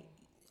you mean?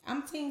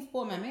 I'm team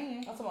spoil my man.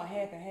 I'm talking about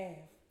half and half.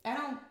 I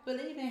don't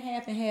believe in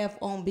half and half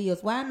on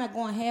bills. Why am I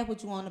going half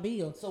with you on the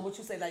bill? So what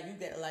you say, like you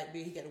get a light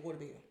bill, he got a water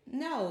bill.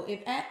 No,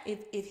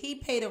 if he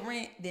pay the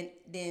rent,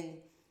 then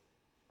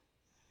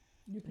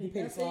You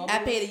pay the phone. I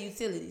pay the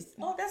utilities.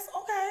 Oh, that's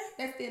okay.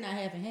 That's still not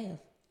half and half.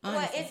 But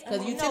Honestly, it's because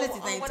no,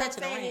 utilities ain't what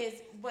touching the I'm saying rent.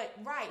 is,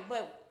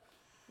 but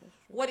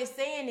what it's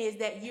saying is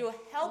that you're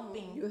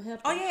helping. You're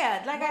helping. Oh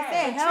yeah, like I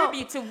said, help.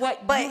 contribute to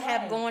what But you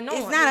have going on.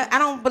 It's not. I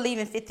don't believe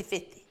in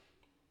 50-50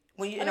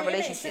 when you're in a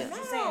relationship.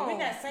 We're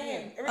not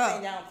saying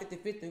everything down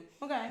 50-50.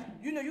 Okay.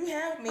 You know, you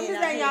have men. I'm just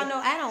out letting here y'all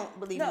know I don't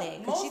believe No, in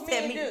that. 'Cause most she men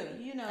said me,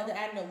 do. you know.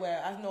 I know.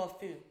 Well, I know a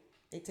few.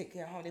 They take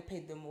care of home. They pay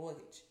the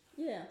mortgage,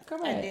 Yeah,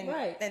 Correct. and then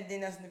right. and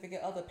then their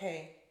significant other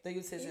pay the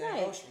utilities and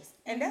Right. groceries,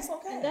 and that's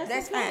okay. And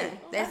That's okay. fine.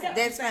 That's I get what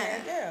that's you're saying,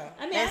 fine. Yeah.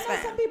 I mean, That's I know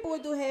fine. some people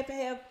would do half and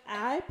half.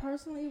 I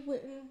personally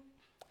wouldn't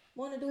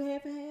want to do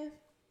half and half.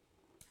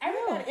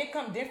 Everybody's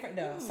income different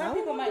though. I Some wouldn't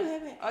people wanna might. do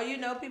half and half. Oh, you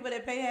know people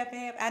that pay half and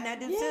half, and I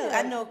do too. Yeah,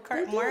 I know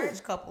they do.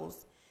 marriage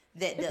couples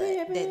that They does pay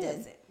half and that half.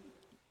 does it.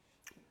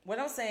 What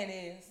I'm saying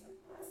is,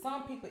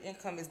 some people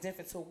income is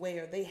different to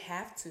where they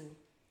have to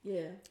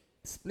Yeah.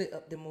 split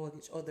up the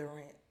mortgage or the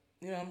rent.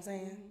 You know what I'm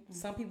saying?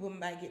 Some people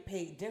might get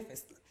paid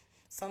different.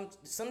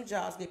 Some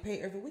jobs get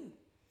paid every week.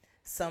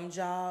 Some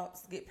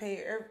jobs get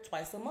paid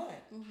twice a month.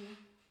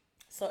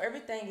 So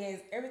everything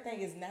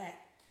is not.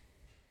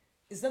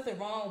 There's nothing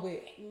wrong with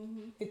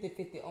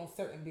 50-50 on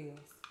certain bills,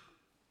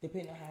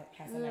 depending on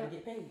how somebody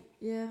get paid.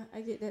 Yeah,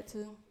 I get that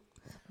too.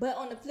 But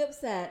on the flip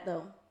side,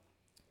 though,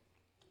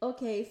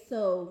 okay,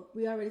 so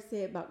we already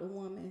said about the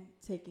woman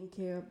taking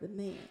care of the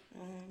man.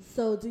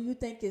 So do you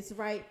think it's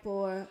right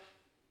for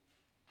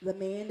the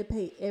man to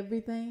pay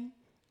everything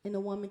and the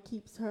woman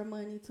keeps her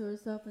money to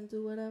herself and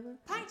do whatever?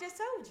 Pint just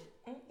told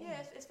you. Yeah,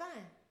 it's fine.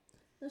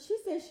 No, she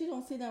said she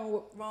don't see nothing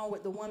wrong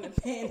with the woman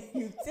paying the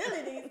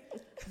utilities,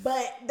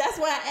 but that's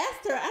why I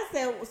asked her. I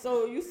said,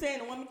 so you saying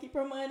the woman keep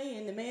her money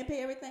and the man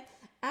pay everything?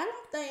 I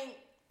don't think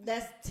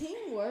that's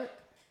teamwork,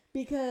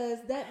 because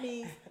that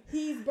means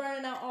he's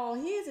burning out all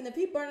his, and if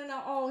he's burning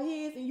out all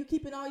his and you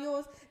keeping all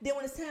yours, then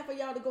when it's time for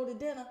y'all to go to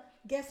dinner,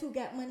 guess who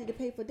got money to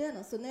pay for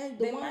dinner? So now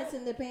the woman's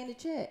sitting there paying the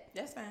check.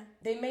 That's fine.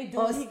 They may do.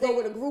 Or he go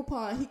with a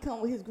Groupon. He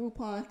come with his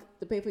Groupon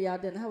to pay for y'all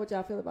dinner. How would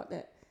y'all feel about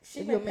that?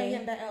 She may pay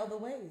him back in other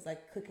ways,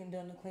 like cooking,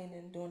 doing the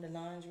cleaning, doing the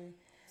laundry,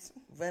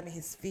 rubbing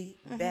his feet,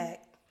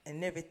 back,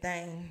 and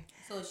everything.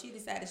 So if she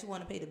decided she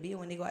want to pay the bill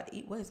when they go out to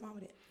eat, what is wrong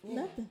with it?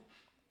 Nothing.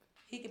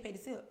 He can pay the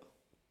tip.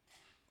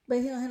 But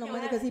he don't have no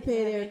money because he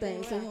paid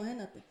everything, so he don't have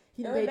nothing.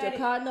 He done paid your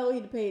car note, he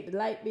done paid the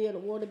light bill, the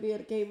water bill,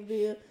 the cable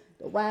bill,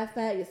 the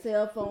Wi-Fi, your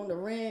cell phone, the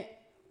rent.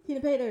 He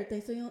done paid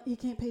everything, so he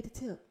can't pay the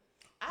tip.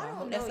 I don't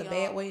know, That's a y'all.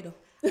 bad way though.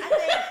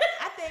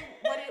 I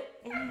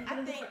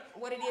think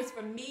what it is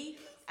for me,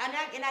 and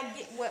I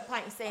get what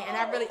Pint is saying, and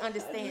I really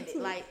understand it.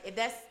 Like if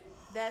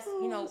that's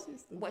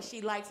what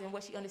she likes and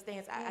what she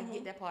understands, I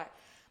get that part.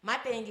 My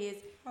thing is,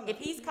 if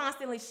he's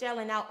constantly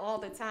shelling out all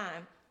the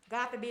time,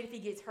 God forbid if he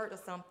gets hurt or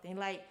something,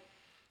 like,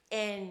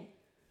 and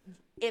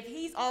if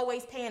he's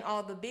always paying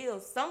all the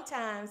bills,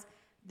 sometimes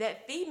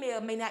that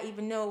female may not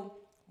even know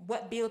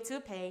what bill to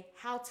pay,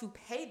 how to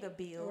pay the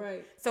bill.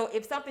 Right. So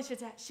if something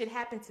should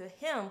happen to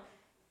him,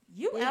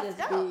 you They effed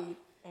just up.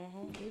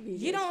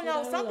 You don't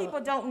know. Some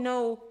people don't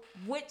know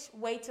which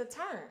way to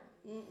turn.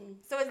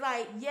 So it's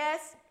like,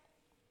 yes,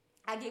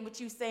 I get what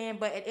you're saying,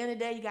 but at the end of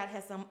the day, you gotta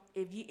have some.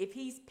 If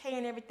he's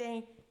paying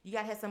everything, you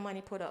gotta have some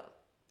money put up.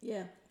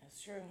 Yeah.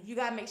 That's true. You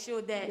gotta make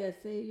sure that You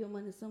gotta save your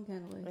money some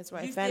kind of way. That's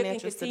right. you still can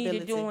Financial continue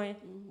stability. doing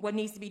what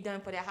needs to be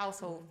done for that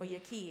household, for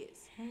your kids.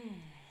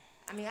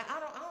 I mean, I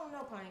don't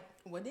know, Pint.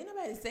 Well, didn't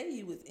nobody say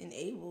you was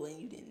unable and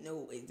you didn't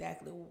know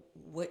exactly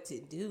what to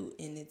do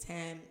in the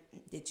time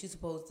that you're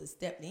supposed to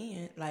step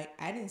in. Like,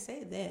 I didn't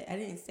say that. I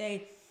didn't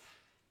say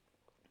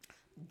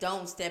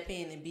don't step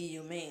in and be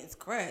your man's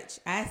crutch.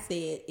 I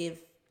said if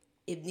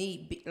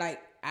need be,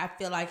 like, I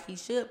feel like he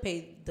should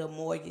pay the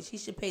mortgage. He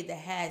should pay the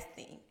house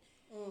thing.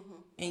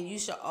 And you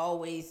should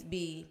always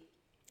be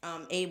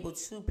able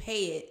to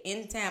pay it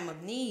in time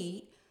of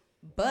need.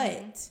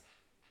 But...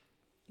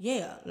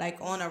 yeah, like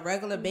on a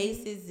regular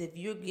basis, if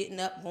you're getting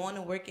up, going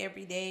to work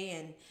every day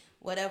and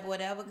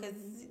whatever, because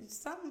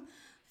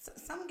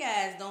some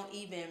guys don't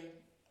even,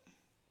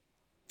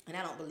 and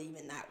I don't believe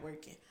in not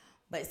working,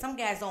 but some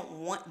guys don't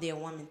want their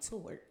woman to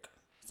work.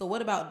 So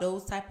what about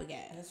those type of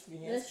guys? That's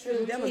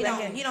true. That was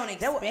He don't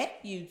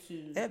expect you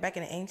to. That was back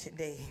in the ancient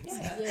days. And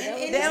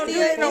They don't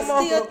do it no more.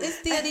 It's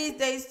still these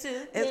days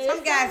too. Yeah,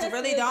 Some guys some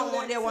really still don't do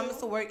want that their women too.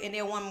 to work, and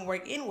their woman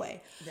work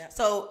anyway. Yeah.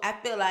 So I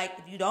feel like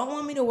if you don't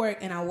want me to work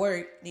and I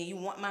work, then you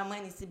want my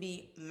money to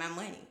be my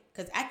money.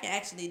 Because I can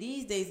actually,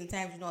 these days and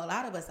times, a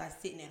lot of us are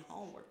sitting at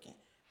home working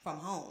from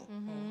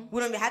home.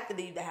 We don't even have to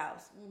leave the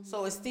house.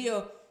 So it's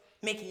still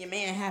making your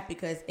man happy,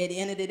 because at the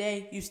end of the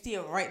day, you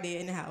still right there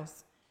in the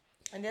house.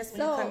 And that's when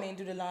So- you come in and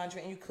do the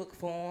laundry and you cook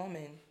for him.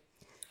 And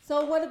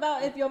So what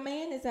about if your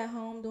man is at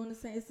home doing the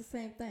same? It's the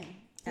same thing.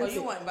 Well,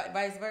 you want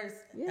vice versa.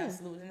 Yeah.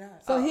 absolutely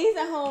not. So he's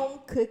at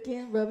home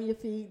cooking, rubbing your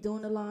feet,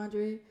 doing the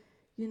laundry.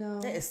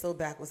 That is so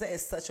backwards. That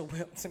is such a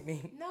whip to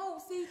me. No,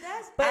 see,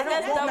 that's. But I don't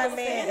that's want my double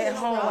man standard, at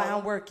home bro. while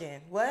I'm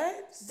working.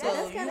 What? So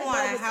That's you kinda want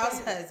a double house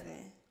standard.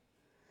 husband.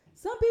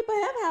 Some people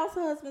have house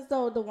husbands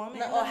though. The woman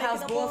No, end or up house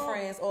making them all-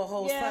 boyfriends or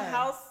whole Yeah, son.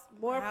 house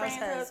boyfriend, House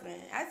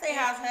husband. I say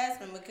house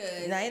husband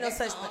because Now, ain't no that's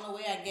such the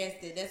only way I guess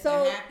that's So-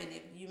 gonna happen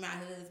if you my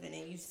husband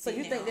and you. So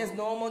you sitting think at that's home.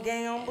 normal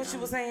game? What you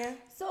was saying?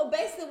 So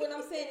basically, what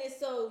I'm saying is,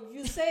 so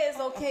you say it's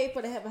okay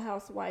for to have a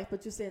housewife,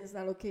 but you're saying it's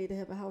not okay to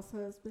have a house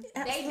husband.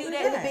 They do Absolutely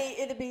that. not.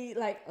 It'd be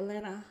like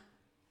Atlanta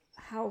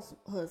house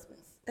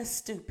husbands. That's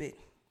stupid.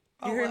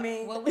 Oh, You hear well,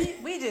 me? Well,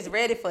 we just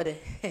ready for the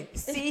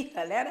see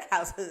Atlanta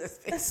house husband.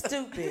 That's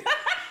stupid.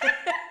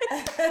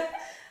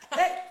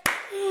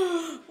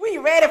 We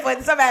ready for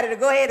somebody to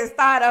go ahead and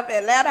start up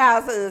Atlanta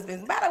house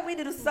husbands. Why don't we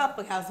do the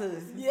Suffolk house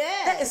husbands? Yeah,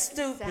 That is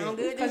stupid. Sound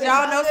good to Because me.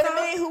 y'all know to some.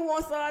 me who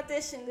wants to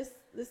audition.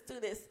 Let's do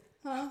this,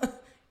 huh?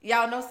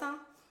 Y'all know some.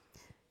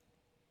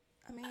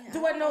 I mean,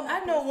 Do I know?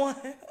 I know one.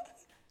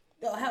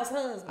 A house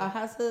husband. A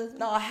house husband.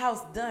 No, a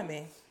house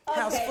dummy.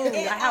 House Okay. fool.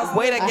 A house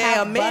Wait a house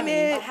damn bummy.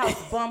 minute. A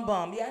house bum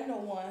bum. Yeah, I know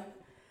one.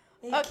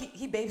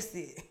 He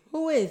babysit.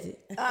 Who is it?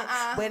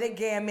 Wait a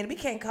damn minute. We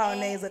can't call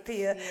names up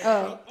here.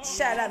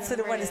 Shout out to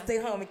the one that stay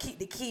home and keep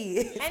the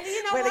kids. And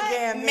you know Wait a what?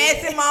 damn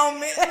minute. Messy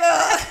moment.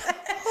 Look.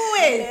 Who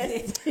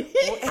is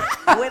it?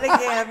 Wait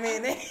again a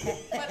minute.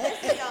 But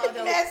listen, y'all,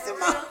 though. That's for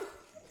the real,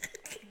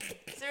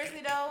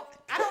 seriously though,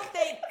 I don't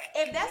think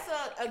if that's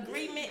an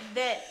agreement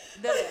that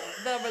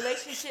the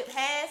relationship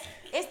has,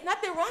 it's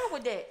nothing wrong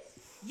with that.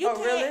 You Oh,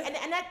 can't, really?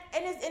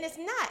 and it's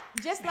not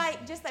just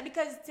like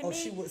because to Oh, me.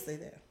 she would say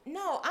that.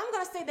 No, I'm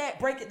gonna say that.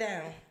 Break it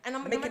down. And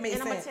I'm Make gonna it make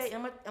and I'm gonna sense.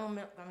 tell you,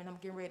 I'm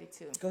getting ready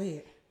to. Go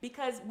ahead.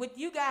 Because with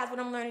you guys, what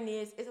I'm learning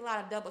is it's a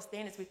lot of double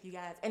standards with you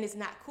guys, and it's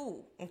not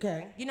cool.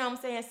 Okay. You know what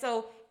I'm saying?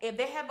 So if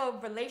they have a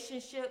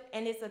relationship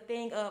and it's a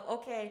thing of,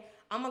 okay,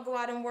 I'm gonna go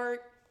out and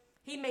work,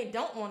 he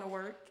don't want to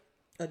work,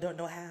 I don't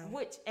know how.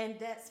 and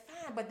that's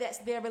fine, but that's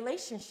their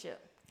relationship.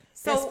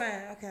 So That's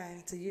fine.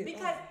 Okay. To you.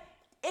 because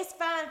it's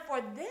fine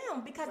for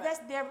them because that's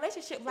their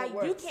relationship. Like you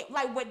works. can't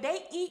like what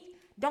they eat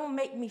don't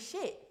make me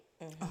shit.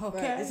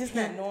 Okay. It's just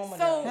not normal.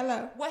 So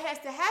now. what has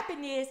to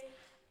happen is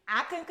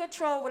I can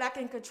control what I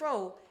can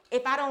control.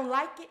 If I don't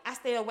like it, I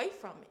stay away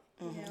from it.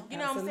 You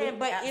know what I'm saying?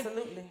 But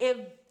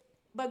Absolutely.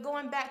 but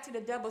going back to the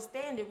double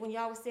standard when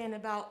y'all was saying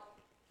about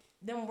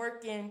them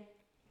working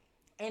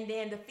and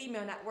then the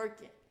female not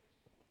working,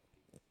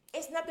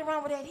 it's nothing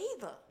wrong with that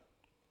either.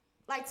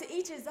 Like to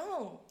each his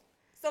own.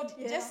 So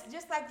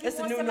just like you It's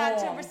the want new somebody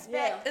norm. to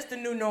respect. It's the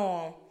new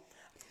norm.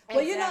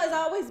 Well, you know, it's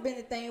always been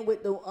a thing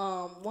with the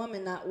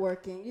woman not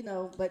working, you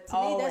know. But to me,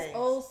 Always. that's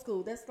old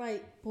school. That's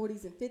like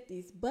 40s and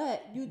 50s.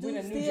 But you do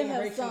We're the new still have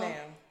generation some now.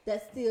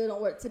 that still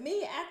don't work. To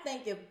me, I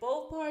think if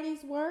both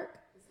parties work,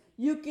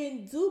 you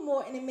can do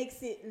more, and it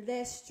makes it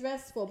less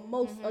stressful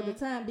most of the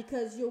time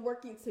because you're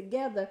working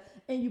together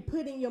and you're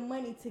putting your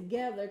money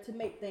together to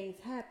make things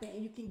happen.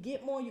 And you can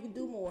get more, you can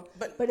do more.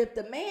 But if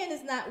the man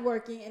is not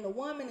working and the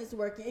woman is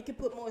working, it can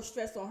put more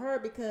stress on her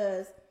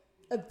because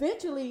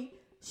eventually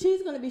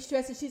she's going to be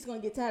stressed and she's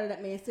going to get tired of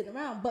that man sitting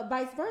around. But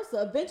vice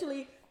versa,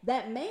 eventually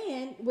that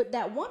man with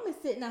that woman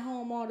sitting at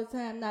home all the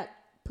time, not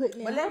putting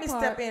in But her let me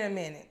part, step in a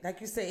minute.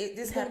 Like you said,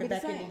 this gonna happened be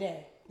the back in the same.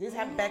 day. This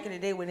happened back in the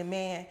day when the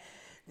man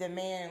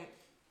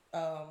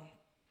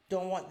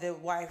don't want their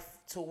wife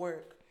to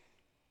work.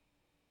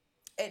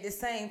 At the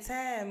same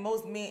time,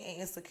 most men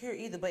ain't insecure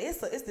either. But it's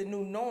the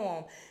new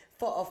norm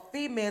for a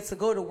female to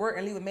go to work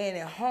and leave a man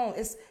at home.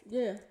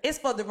 It's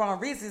for the wrong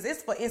reasons.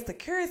 It's for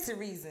insecurity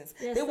reasons.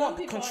 Yeah, They some want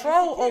people are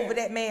control insecure. over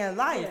that man's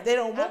life. Yeah. They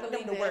don't I want them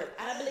believe to that. work.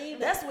 I believe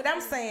That's what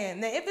I'm saying.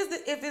 Now, if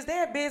it's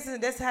their business,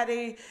 that's how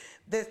they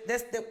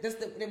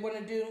they want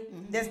to do.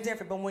 That's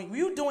different. But when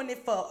you doing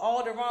it for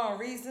all the wrong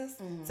reasons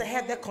to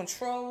have that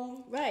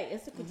control, right,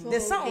 it's a control.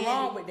 there's something Yeah,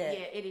 wrong with that.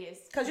 Yeah, it is.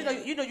 Cause you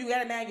know you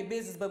gotta mind your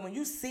business, but when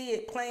you see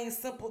it plain,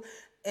 simple,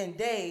 and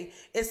day,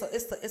 it's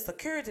a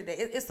security day.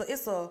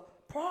 It's a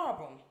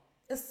problem.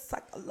 It's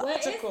psychological. Well,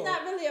 it's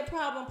not really a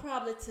problem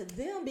to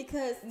them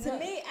because to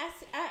me,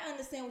 I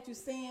understand what you're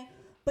saying,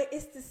 but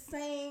it's the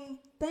same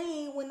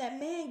thing when that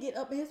man get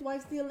up and his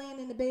wife still laying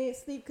in the bed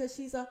sleep because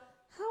she's a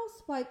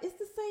housewife. It's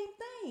the same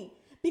thing.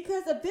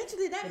 Because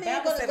eventually that The man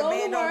Bible gonna said go a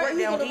man to don't work, work, he's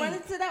they gonna don't run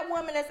eat. into that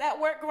woman that's at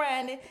work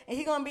grinding, and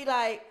he gonna be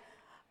like,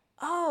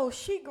 oh,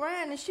 she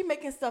grinding, she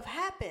making stuff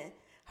happen.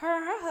 Her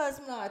and her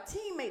husband are a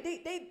teammate.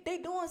 They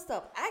doing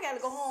stuff. I gotta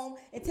go home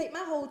and take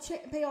my whole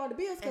check and pay all the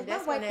bills because And my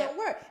that's wife when don't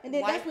work. And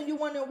then wife- that's when you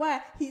wonder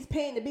why he's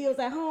paying the bills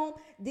at home.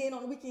 Then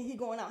on the weekend he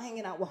going out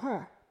hanging out with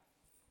her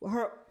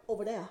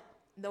over there.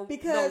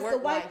 Because the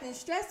wife didn't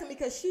stress him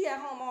because she at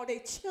home all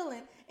day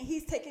chilling and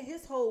he's taking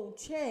his whole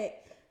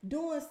check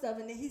doing stuff,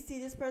 and then he see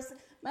this person.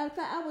 Matter of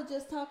fact, I was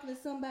just talking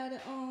to somebody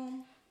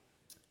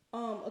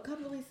a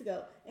couple of weeks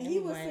ago, and he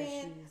was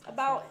saying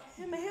about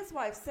him and his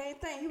wife, same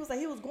thing. He was like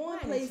he was going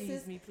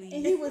places,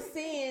 and he was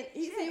saying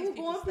he said he was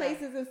going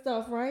places and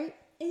stuff, right?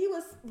 And he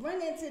was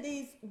running into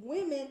these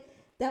women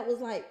that was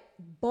like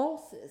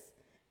bosses,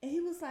 and he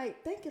was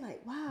like thinking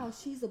like, wow,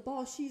 she's a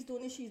boss, she's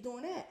doing this, she's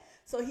doing that.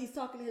 So he's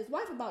talking to his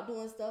wife about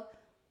doing stuff,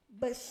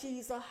 but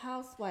she's a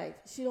housewife.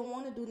 She don't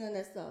want to do none of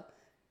that stuff.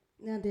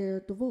 Now they're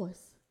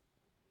divorced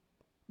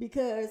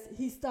because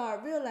he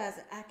started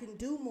realizing I can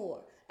do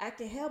more. I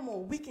can have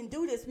more. We can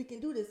do this.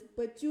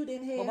 But you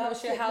didn't have. But why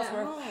was she a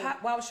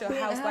Why was she a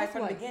Being a housewife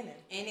from the housewife. beginning?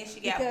 And then she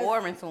got Because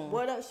boring to him.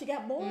 What else? She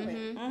got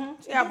boring.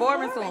 She got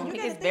boring to him. You He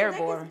gotta gets think very that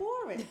boring. gets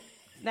boring.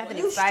 Nothing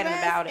You exciting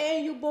stressed about it.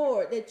 and you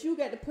bored that you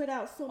got to put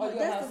out so much.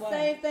 you're a That's the housewife.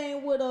 same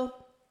thing with a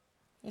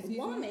Excuse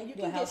woman. me? You You're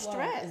can a get housewife.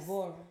 stressed. It's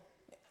boring.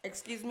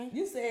 Excuse me?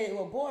 You said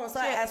well boring, so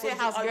I She a- asked she a you,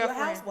 house are you a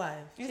girlfriend. housewife?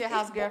 You said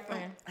house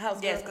girlfriend. House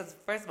Yes, girl. because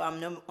first of all,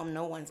 I'm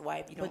no one's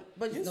wife. You don't.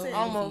 But you said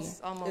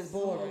Almost. it's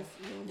boring.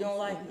 You don't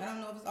like it. I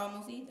don't know if it's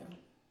almost either.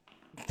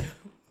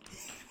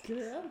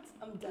 Girl,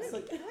 I'm done.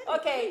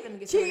 Okay, let me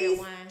get some of that Cheese,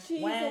 wine.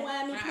 cheese Wine. and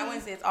wine. I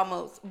wouldn't say it's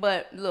almost,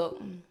 but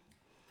look.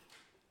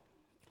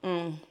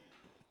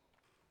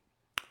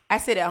 I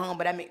sit at home,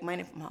 but I make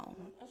money from home.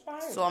 That's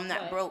fine. So I'm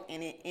not broke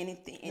in it,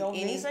 anything. In No,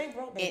 any, means ain't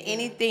broke, in baby.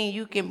 anything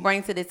you can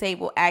bring to the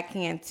table, I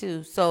can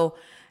too. So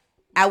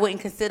I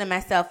wouldn't consider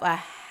myself a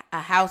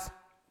house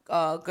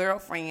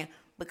girlfriend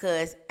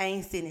because I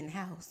ain't sitting in the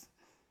house.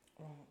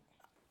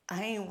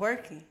 I ain't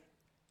working.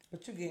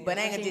 But you get. But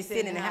I ain't gonna just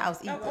sit in the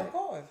house No, either. of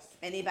course.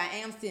 And if I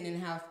am sitting in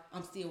the house,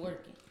 I'm still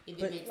working. If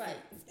it makes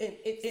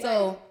sense.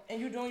 So and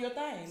you doing your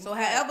thing. So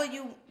however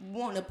you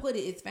want to put it,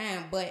 it's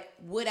fine. But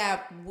would I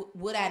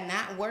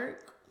not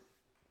work?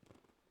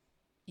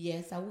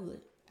 Yes, I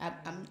would.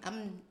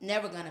 I'm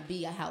never gonna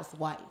be a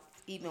housewife.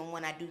 Even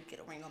when I do get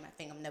a ring on my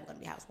finger, I'm never gonna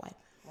be a housewife.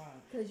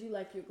 Because you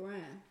like your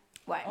grind.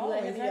 Right. You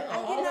like having your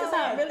own. It's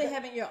about really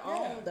having your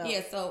own, though.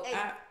 Yeah. So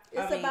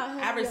It's about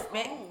having your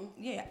respect. own.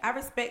 Yeah, I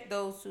respect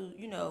those who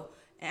and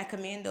I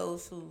commend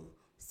those who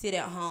sit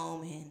at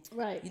home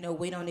and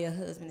wait on their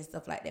husband and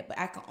stuff like that. But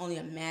I can only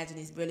imagine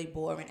it's really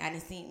boring. I done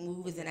seen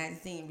movies and I done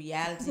seen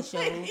reality shows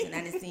and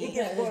I done seen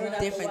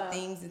different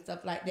things and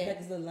stuff like You got that.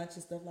 this little lunch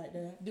and stuff like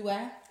that. Do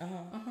I?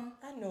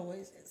 I know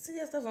it. See,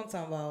 that's what I'm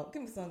talking about.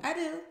 Give me some. I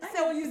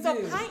do. So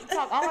Pint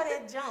talk all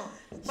that junk,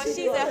 but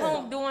she's at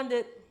home doing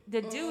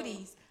the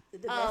duties. The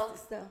domestic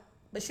stuff.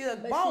 But she's a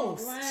But boss.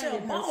 she She's a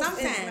grinding boss.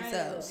 Sometimes,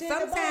 though. She ain't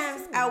the boss,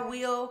 Sometimes too. I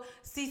will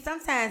see.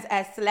 Sometimes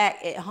I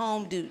slack at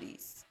home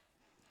duties.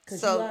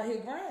 Cause So you out here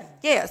grinding.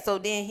 yeah, so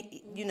then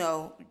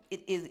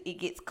it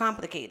gets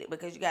complicated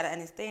because you got to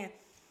understand.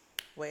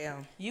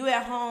 Well, You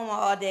at home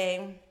all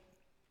day.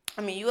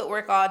 I mean, you at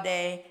work all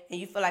day, and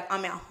you feel like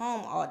I'm at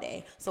home all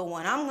day. So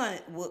when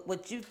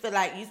what you feel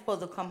like you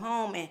supposed to come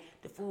home and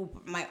the food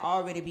might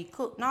already be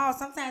cooked. No,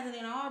 sometimes it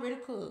ain't already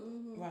cooked.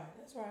 right.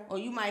 That's right. Or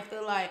you might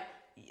feel like,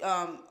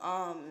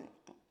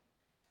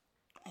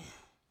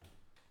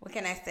 what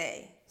can I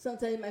say?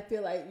 Sometimes you might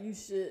feel like you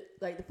should,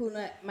 like the food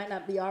might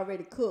not be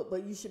already cooked,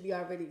 but you should be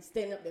already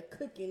standing up there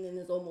cooking and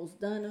it's almost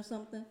done or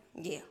something.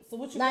 Yeah. So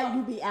what you Now got?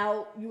 you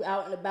be you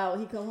out and about.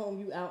 He come home,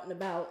 you out and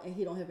about, and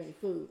he don't have any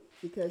food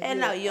because And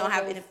no, you don't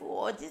have almost- any food,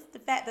 or just the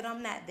fact that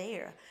I'm not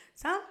there.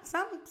 Some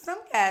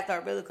guys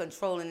are really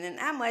controlling, and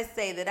I must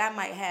say that I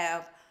might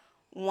have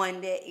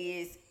one that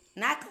is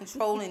not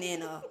controlling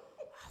in a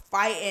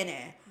fighting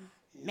and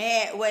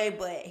mad way,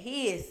 but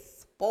he is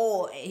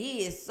spoiled and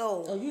he is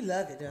Oh, so you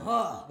love it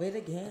though. Wait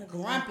again.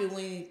 grumpy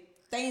when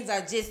things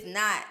are just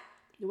not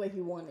the way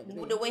he wanted to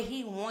be. the way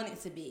he wanted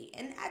to be,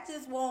 and I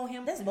just want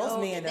him That's to most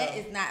know men, that though.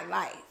 is not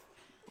life.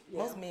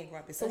 Most men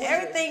grumpy. So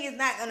Everything is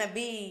not gonna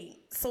be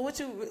So what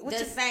you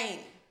the same.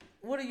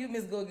 what are you,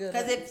 Miss Go Good?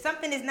 Because if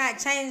something is not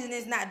changing,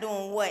 it's not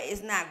doing what?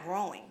 It's not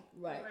growing.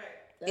 Right.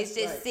 It's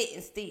just right.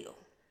 sitting still.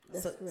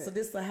 so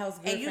this is a house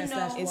And you girlfriend know-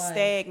 slash It's wife.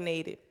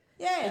 stagnated.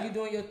 And Yeah. you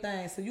doing your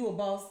thing. So you a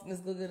boss, Miss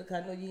Go Good.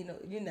 Cause I know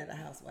you're not a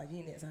housewife. You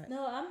ain't that type.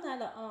 No, I'm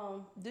not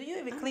a Do you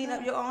even clean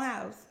up your own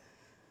house?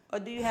 Or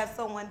do you have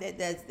someone that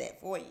does that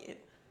for you?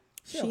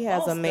 She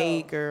has boss, a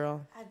maid though.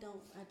 girl. I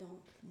don't.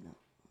 No,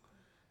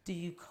 Do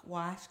you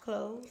wash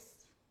clothes?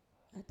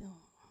 I don't.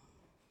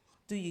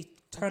 Do you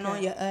turn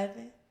on your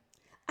oven?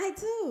 I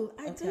do.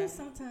 I Okay. do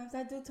sometimes.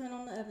 I do turn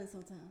on the oven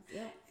sometimes.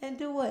 Yeah. And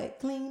do what?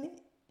 Clean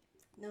it?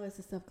 No, it's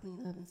a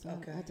self-clean oven, so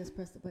Okay. I just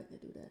press the button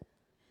to do that.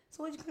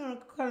 So what you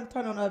gonna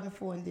turn on the oven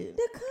for and do?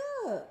 The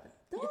cook.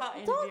 Don't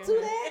Y'all do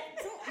that.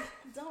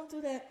 Don't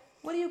do that.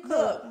 What do you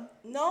cook? Look,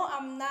 no,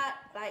 I'm not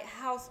like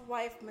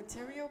housewife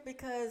material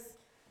because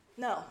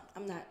no,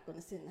 I'm not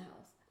gonna sit in the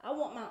house. I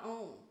want my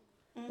own.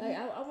 Like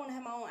I want to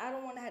have my own. I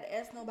don't want to have to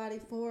ask nobody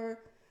for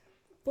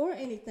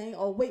anything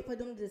or wait for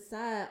them to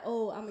decide.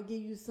 Oh, I'm gonna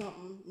give you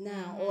something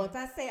now. Or if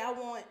I say I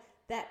want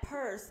that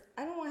purse,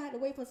 I don't want to have to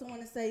wait for someone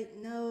to say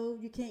no.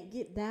 You can't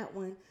get that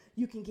one.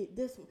 You can get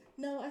this one.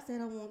 No, I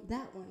said I want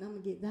that one. I'm gonna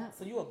get that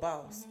So one. you a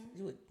boss.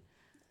 You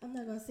I'm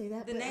not gonna say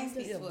that. The but name I'm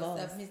speaks just, for boss.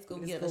 itself. Miss Go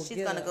Miss Getter. Go She's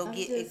gonna Getter. go I'm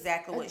get just-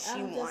 exactly what she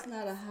I'm wants. just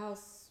not a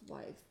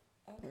housewife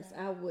person.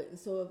 I wouldn't.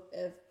 So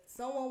if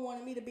someone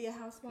wanted me to be a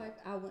housewife,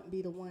 I wouldn't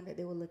be the one that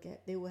they would look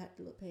at. They would have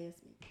to look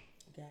past me.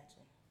 gotcha.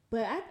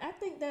 But I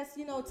think that's,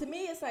 to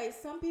me, it's like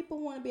some people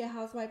want to be a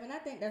housewife, and I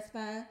think that's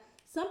fine.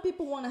 Some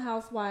people want a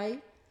housewife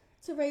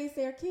to raise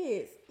their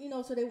kids,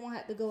 so they won't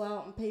have to go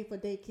out and pay for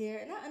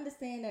daycare, and I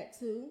understand that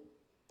too.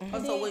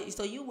 Oh,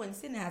 so you wouldn't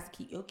sit in the house to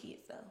keep your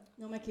kids though?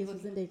 No, my kids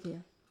was in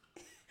daycare.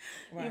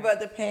 You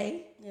rather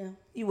pay? Yeah,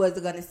 You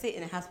wasn't gonna sit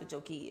in the house with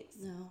your kids.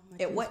 no. My At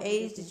kids what was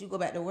age in did you go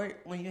back to work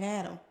when you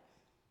had them?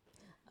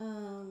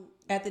 daycare.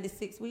 After the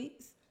 6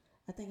 weeks?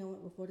 I think I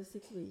went before the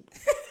 6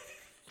 weeks.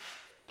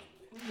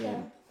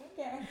 Yeah.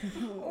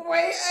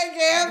 Wait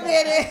again a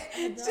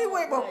minute. She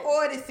went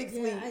before the 6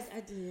 Yeah, weeks.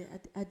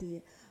 I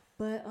did.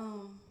 But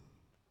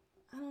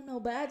I don't know.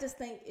 But I just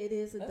think it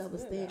is a double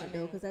standard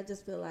though, because I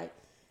just feel like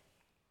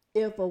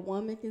if a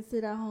woman can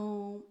sit at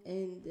home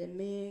and the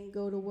men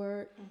go to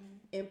work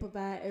and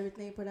provide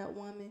everything for that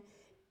woman,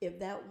 if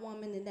that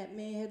woman and that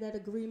man have that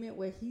agreement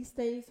where he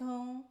stays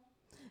home,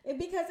 and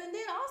then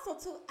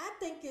also too, I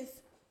think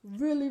it's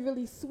really,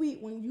 really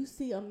sweet when you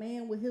see a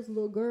man with his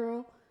little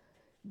girl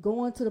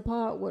going to the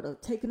park with her,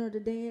 taking her to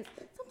dance.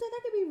 Something that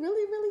could be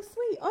really, really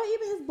sweet. Or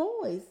even his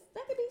boys.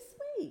 That could be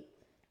sweet.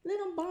 Let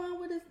them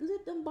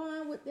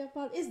bond with their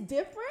father. It's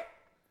different.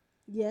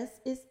 Yes,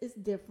 it's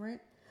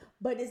different.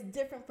 But it's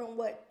different from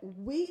what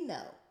we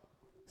know.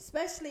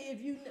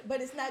 Especially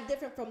but it's not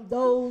different from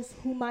those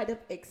who might have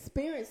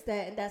experienced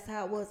that, and that's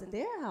how it was in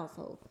their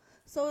household.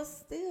 So it's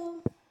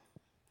still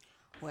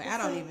Well, I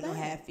don't even know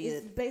how I feel.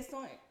 It's based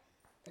on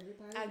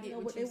Everybody I get know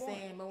what they you're want.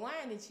 saying, but wine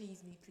and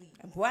cheese me, please.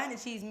 Wine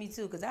and cheese me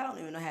too, because I don't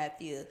even know how it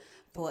feels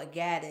for a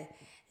guy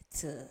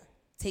to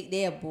take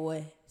their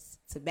boy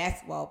to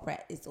basketball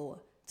practice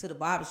or to the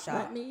barbershop.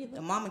 Not me either.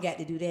 The mama got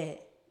to do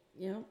that.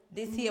 Yeah.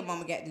 This here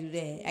mama got to do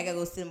that. I got to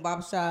go sit in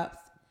barbershops.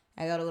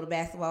 I got to go to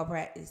basketball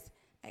practice.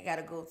 I got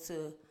to go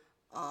to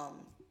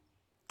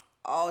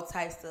all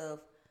types of,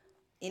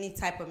 any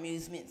type of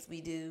amusements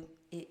we do.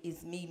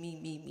 It's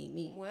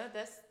me. Well,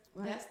 that's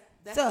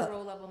So- the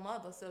role of a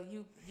mother. So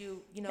you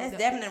know. That's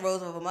definitely the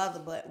roles of a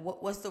mother, but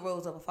what's the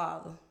roles of a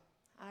father?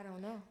 I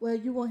don't know. Well,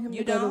 you want him You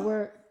to go to don't?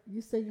 work.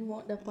 You say you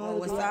want that father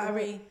Well, to go to work.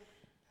 sorry.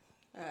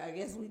 I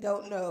guess we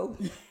don't know.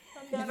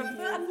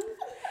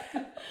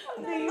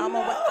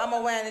 I'm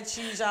a wine and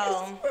cheese,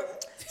 y'all.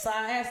 So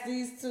I asked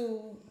these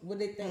two what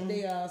they think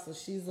they are. So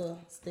she's a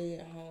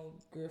stay-at-home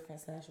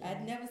girlfriend / I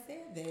never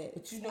said that.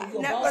 But you know I you're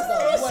a never boss said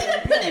though.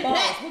 shit. What? You're a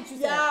boss. What you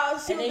say? Y'all,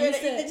 she And was then you gonna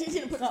said- eat the cheese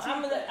and put so the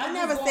I'm cheese. gonna- I I'm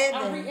never just said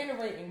going- I'm that.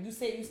 reiterating. You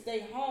said you stay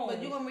home.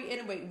 But you gonna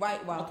reiterate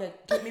right, Rob? Okay,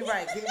 get me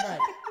right.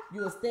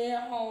 You a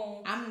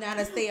stay-at-home, I'm not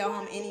a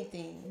stay-at-home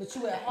anything, but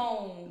you at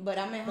home. but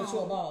I'm at But home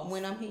you a boss.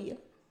 when I'm here,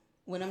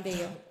 when I'm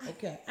there,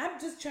 Okay, I'm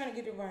just trying to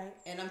get it right.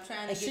 and I'm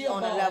trying And to she get a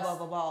on the boss. level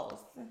of a boss.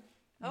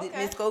 Okay.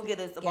 Miss Go Get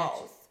us the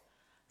Gotcha. boss.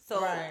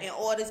 So Right. in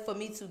order for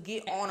me to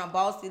get on a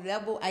bossy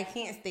level, I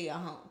can't stay at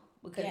home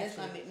because that's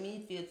Gotcha. gonna make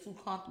me feel too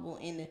comfortable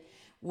in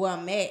where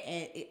I'm at,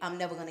 and I'm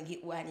never gonna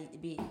get where I need to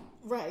be.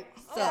 Right.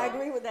 So- I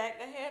agree with that.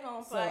 Go ahead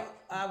on, So Frank.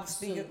 I was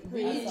speaking.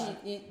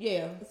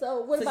 Yeah.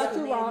 So what So about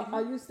y'all you, Rob? leaving?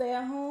 Are you stay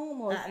at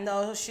home or? I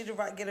know she the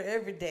right get her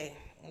every day.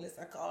 Unless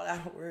I call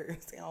out of work,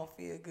 say I don't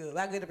feel good.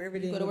 I get up every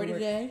day. You go to work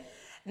today?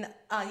 No,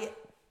 yeah.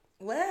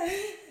 What?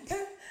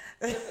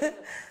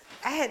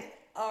 I had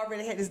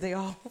already had this day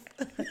off.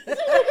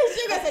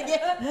 She gonna say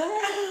yeah.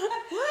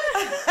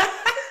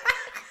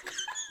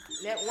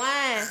 That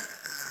wine.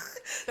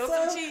 Throw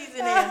some cheese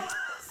in there.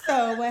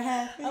 So what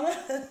happened?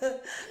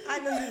 I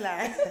know you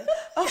lying.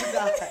 Oh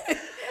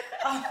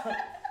God.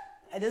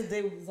 And this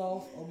day was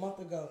off a month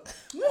ago.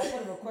 I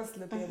put a request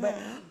slip in, but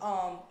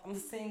I'm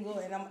single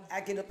and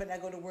I get up and I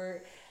go to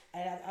work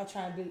and I'm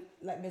trying to be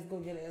like Miss Go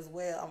Get It as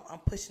well. I'm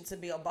pushing to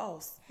be a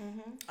boss.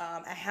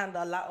 I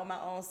handle a lot on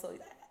my own, so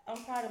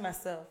I'm proud of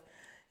myself.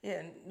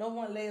 Yeah, no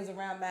one lays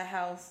around my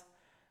house.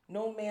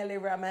 No man lay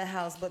around my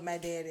house but my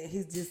daddy.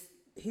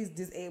 He's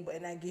disabled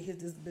and I get his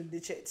disability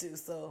check too.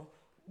 So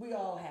we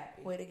all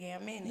happy. Wait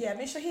again a minute. Yeah,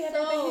 make sure he have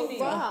everything So he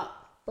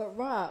needs.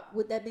 Rob,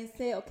 with that being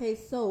said, okay,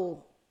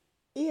 so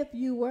if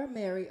you were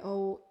married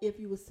or if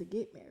you was to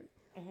get married,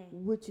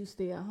 would you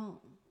stay at home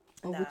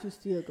or would Nah. you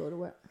still go to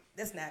work?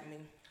 That's not me.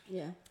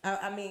 Yeah.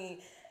 I mean,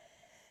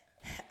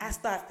 I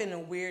start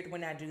feeling weird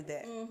when I do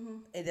that.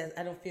 It does.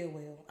 I don't feel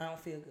well. I don't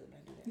feel good when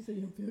I do that. You said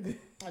you don't feel good.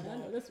 I don't.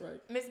 know that's right.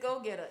 Miss Go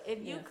Getter, if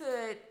you Yes.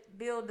 could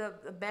build the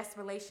best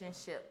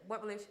relationship,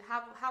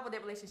 how would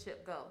that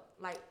relationship go?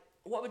 Like,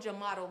 what would your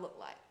motto look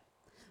like?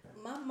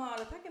 My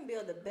motto, if I can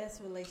build the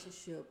best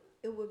relationship,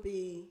 it would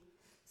be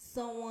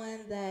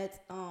someone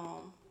that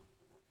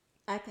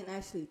I can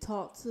actually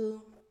talk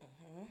to.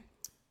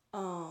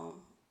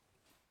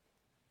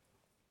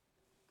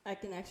 I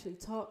can actually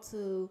talk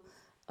to.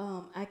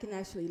 I can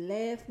actually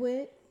laugh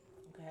with.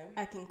 Okay.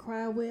 I can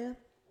cry with,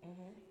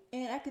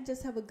 and I can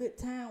just have a good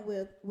time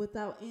with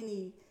without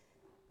any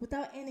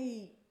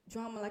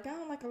drama. Like I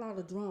don't like a lot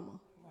of drama.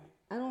 Right.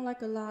 I don't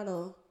like a lot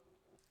of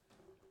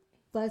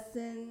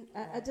fussing.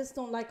 I just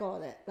don't like all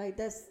that. Like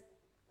that's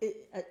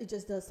it. It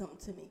just does something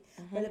to me.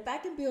 But if I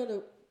can build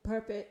a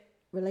perfect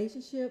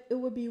relationship, it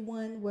would be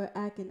one where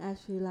I can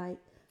actually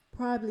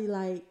probably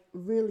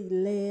really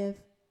laugh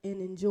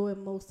and enjoy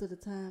most of the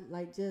time.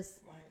 Like just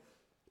Right.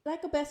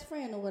 like a best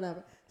friend or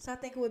whatever. So I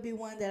think it would be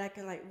one that I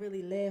can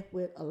really laugh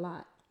with a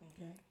lot.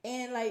 Okay.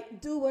 And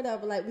do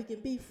whatever. Like we can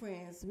be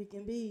friends, we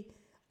can be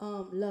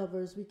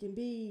lovers, we can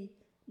be,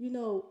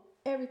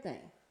 everything.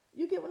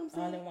 You get what I'm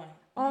saying? All in one.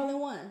 All in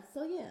one.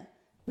 So yeah,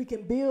 we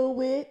can build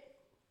with,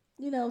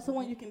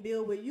 someone you can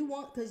build with.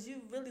 Because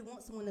you really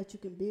want someone that you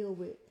can build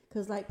with.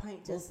 Because like Pint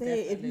just Most said,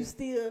 definitely.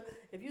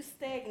 if you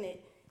stagnant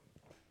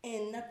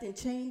and nothing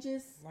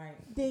changes, Right.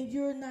 then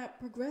you're not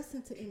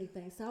progressing to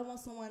anything. So I want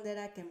someone that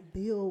I can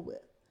build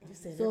with. You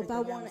said So if I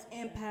everything want else. an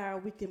empire,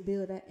 we can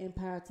build that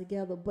empire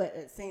together. But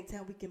at the same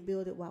time, we can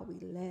build it while we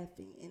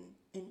laughing and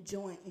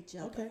enjoying each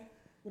other. Okay.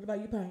 What about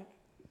you, Pink?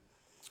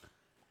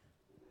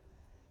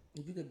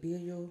 If you could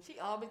build your She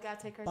always got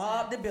to take her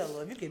Bob time. the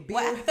Builder, if you could build.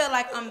 Well, I feel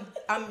like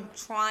I'm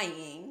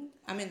trying.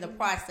 I'm in the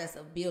process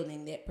of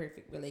building that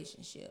perfect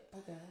relationship.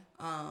 Okay.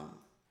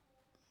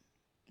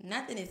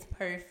 Nothing is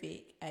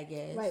perfect, I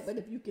guess. Right, but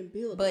if you can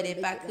build But it,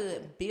 if make I it that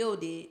could way.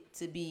 build it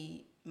to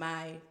be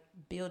my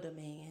builder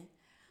man,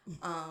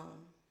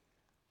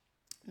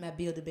 my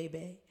builder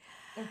baby,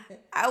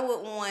 I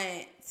would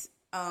want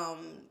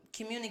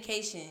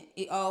communication.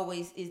 It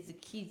always is the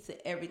key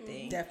to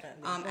everything.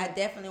 Definitely. I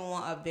definitely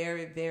want a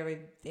very, very,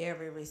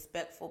 very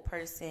respectful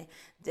person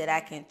that I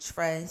can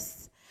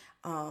trust.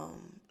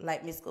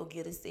 Like Miss Go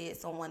Getter said,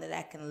 someone that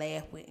I can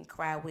laugh with and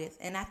cry with.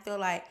 And I feel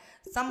like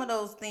some of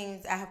those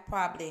things I have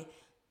probably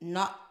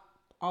not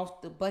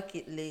off the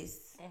bucket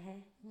list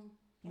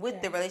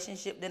with the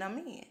relationship that I'm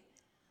in.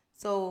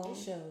 So It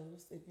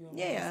shows if you.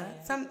 yeah,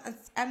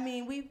 I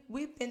mean,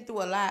 we've been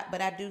through a lot,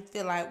 but I do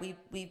feel like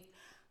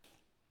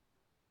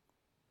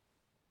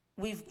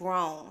we've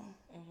grown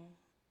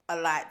a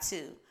lot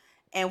too,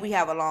 and we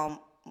have a long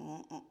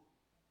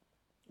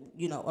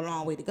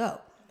way to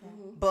go.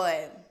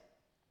 But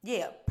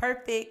yeah,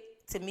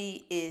 perfect to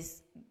me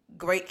is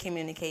great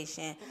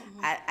communication.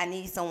 I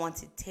need someone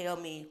to tell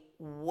me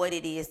what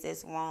it is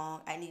that's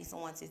wrong. I need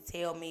someone to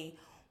tell me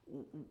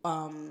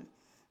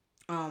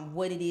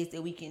what it is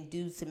that we can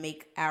do to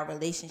make our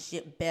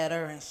relationship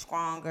better and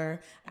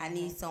stronger. I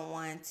need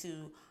someone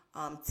to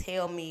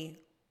tell me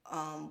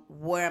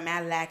where am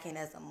I lacking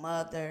as a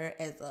mother,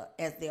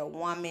 as their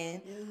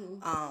woman.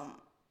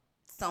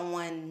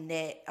 Someone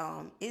that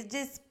is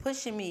just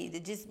pushing me to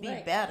just be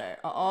better,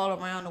 an all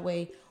around the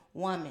way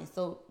woman.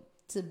 So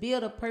to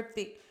build a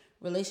perfect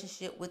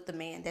relationship with the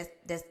man,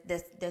 that's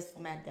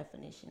my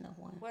definition of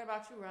one. What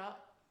about you, Rob?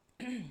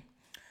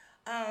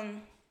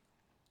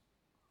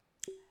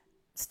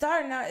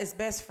 Starting out as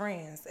best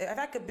friends. If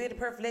I could build a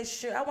perfect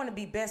relationship, I want to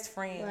be best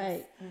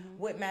friends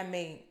with my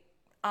mate.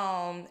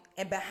 And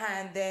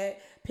behind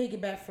that,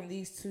 piggyback from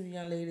these two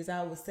young ladies,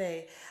 I would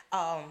say,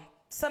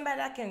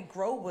 somebody I can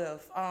grow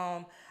with.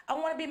 I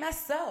want to be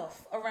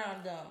myself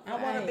around them.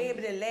 I want to be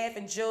able to laugh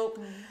and joke.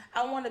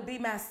 I want to be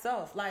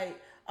myself.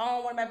 Like, I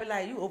don't want to be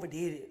like, you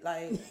overdid it.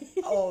 Like,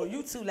 oh,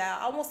 you too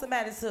loud. I want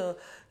somebody to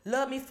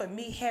love me for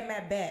me, have my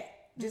back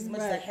just as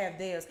much as I have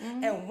theirs,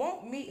 and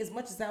want me as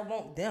much as I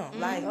want them.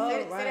 Like,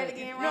 Say that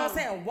again, you know what I'm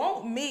saying?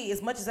 Want me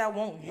as much as I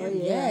want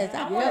you. Yes,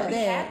 I want be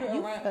happy that.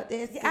 around.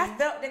 I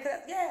felt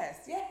that.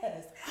 Yes.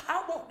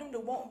 I want them to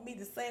want me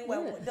the same way I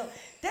want them.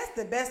 That's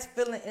the best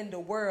feeling in the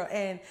world,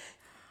 and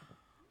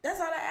that's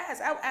all I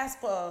ask. I ask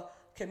for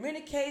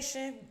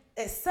communication.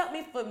 Accept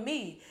me for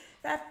me.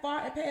 If I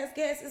fart and pass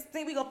gas, it's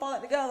think we gonna fall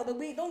out together, but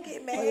we don't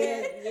get mad.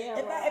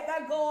 If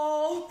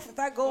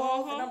I go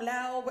off and I'm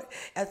loud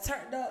and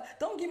turned up,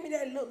 don't give me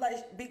that look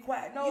like be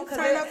quiet. No,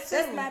 because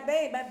that's my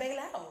babe. My babe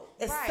loud.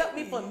 Accept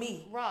me for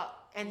me.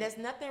 Rock. And there's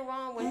nothing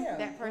wrong with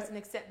that person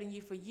accepting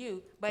you for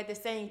you. But at the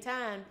same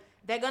time,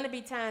 there are gonna be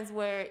times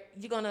where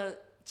you're gonna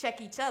check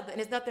each other, and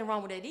there's nothing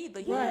wrong with it either.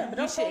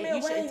 You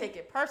shouldn't take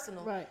it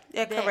personal. Right.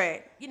 Yeah,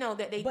 correct. You know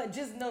that they. But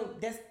just know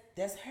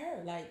that's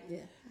her. Like,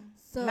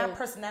 So my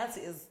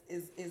personality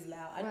is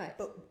loud.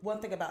 But one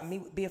thing about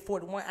me being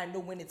 41, I know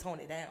when to tone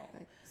it down.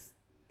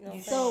 You know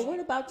so what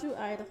about you,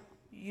 Ida?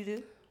 You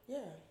do? yeah.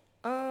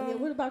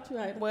 What about you,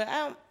 Ida?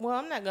 Well,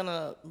 I'm not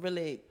gonna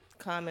really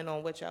comment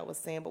on what y'all was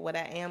saying, but what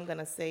I am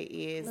gonna say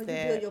is You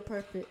that build your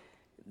perfect.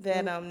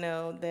 that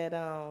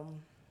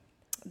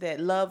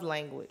love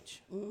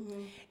language.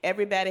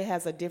 Everybody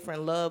has a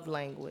different love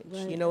language.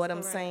 You know what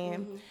I'm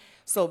saying?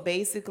 So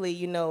basically,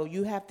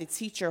 you have to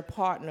teach your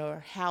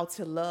partner how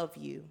to love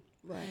you.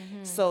 Right.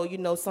 So,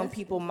 some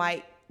people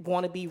might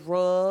want to be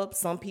rubbed.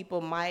 Some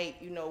people might,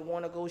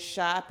 want to go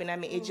shopping. I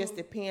mean, it just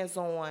depends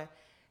on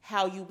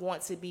how you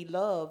want to be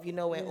loved, in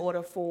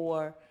order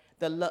for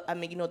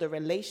the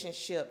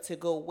relationship to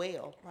go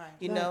well,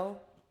 know?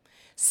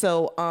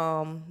 So,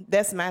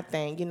 that's my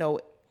thing.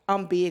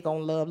 I'm big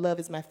on love. Love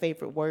is my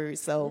favorite word.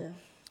 So,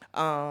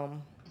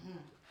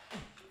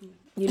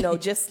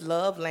 just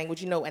love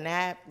language, and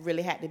I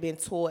really had to been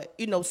taught,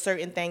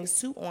 certain things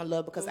too on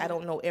love because I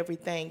don't know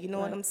everything, you know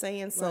what I'm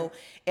saying? So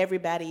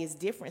everybody is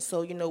different.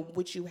 So,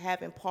 what you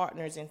have in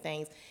partners and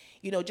things,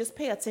 just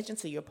pay attention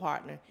to your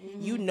partner.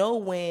 You know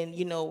when,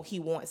 he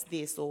wants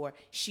this or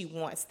she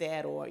wants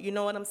that or, you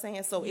know what I'm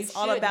saying? So it's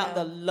all about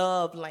the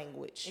love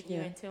language. If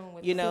you're in tune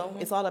with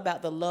it's all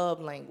about the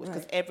love language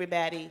because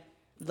everybody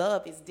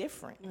love is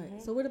different.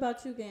 Right. So what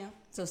about you, Gam?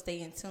 So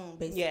stay in tune,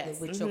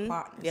 basically, with your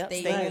partner. Yep.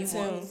 Stay in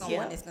tune.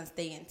 Someone that's gonna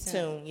stay in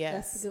tune.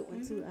 Yes. That's a good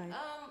one too, Ida.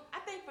 I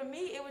think for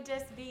me, it would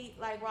just be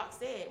like Rock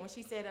said when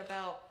she said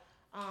about,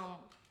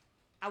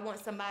 I want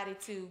somebody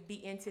to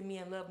be into me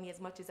and love me as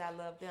much as I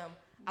love them.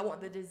 I want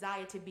the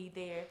desire to be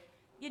there,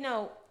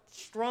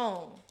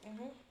 strong.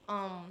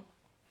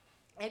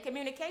 And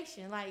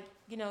communication, like,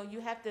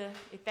 you have to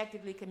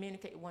effectively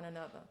communicate with one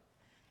another,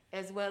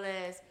 as well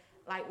as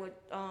like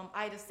what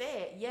Ida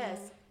said.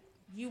 Yes,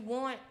 you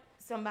want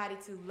somebody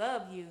to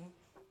love you,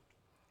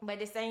 but at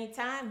the same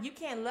time, you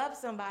can't love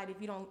somebody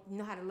if you don't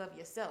know how to love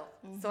yourself.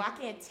 So I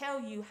can't tell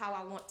you how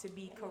I want to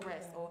be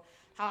caressed or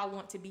how I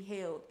want to be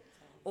held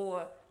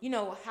or,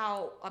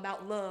 how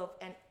about love,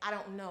 and I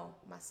don't know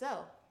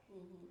myself.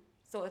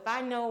 So if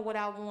I know what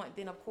I want,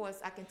 then of course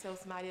I can tell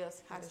somebody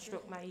else how to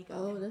stroke my ego.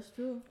 Oh, that's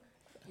true.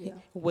 Yeah.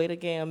 Wait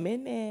a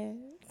minute.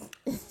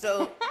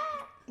 So,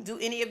 do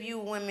any of you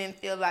women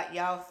feel like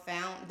y'all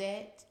found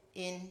that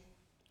in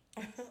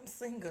I'm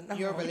single. No.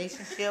 your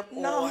relationship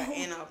No. or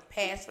in a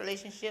past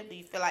relationship? Do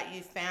you feel like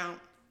you found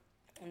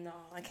No,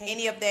 I can't.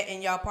 any of that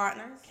in your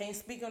partners? Can't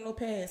speak on no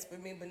past for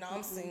me, but no,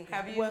 I'm single.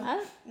 Have you,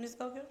 I, Ms.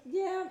 Coco?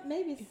 yeah,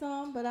 maybe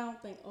some, but I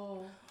don't think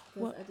all.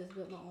 Because I just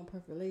built my own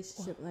perfect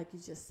relationship, like you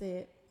just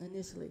said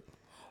initially.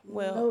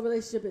 Well, no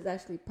relationship is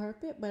actually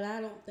perfect, but I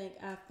don't think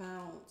I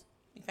found.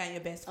 You found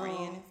your best friend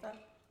and stuff?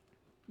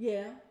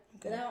 Yeah,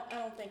 but I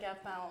don't think I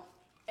found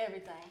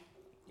everything.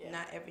 Yeah.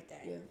 Not everything,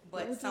 Yeah.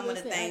 but What some you of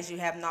the gonna say, things you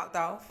have knocked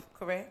off.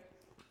 Correct,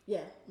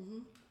 Yeah. Mm-hmm.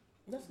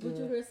 That's What you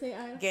good. gonna say,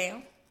 Ida?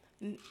 Gail?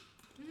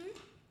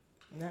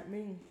 Not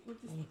me.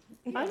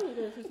 I was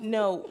gonna say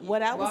No,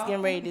 what I was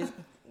getting ready to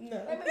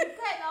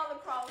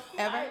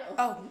Ever?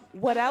 Oh,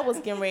 what I was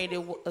getting ready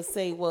to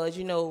say was,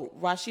 you know,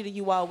 Rashida,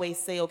 you always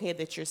say, okay,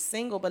 that you're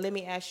single, but let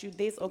me ask you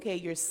this. Okay,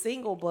 you're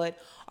single, but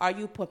are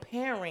you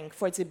preparing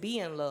to be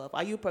in love?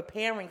 Are you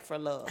preparing for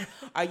love?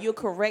 Are you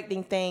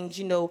correcting things,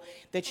 you know,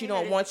 that you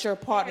don't want your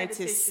partner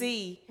to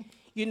see,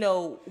 you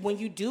know, when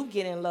you do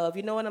get in love?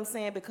 You know what I'm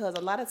saying? Because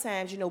a lot of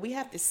times, you know, we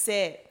have to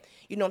set,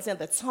 you know what I'm saying,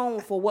 the tone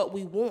for what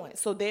we want.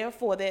 So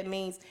therefore, that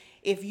means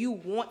if you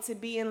want to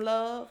be in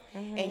love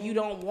and you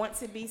don't want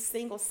to be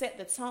single, set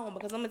the tone.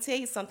 Because I'm gonna tell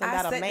you something I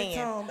about a set the man.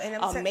 tone, and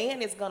A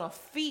man is gonna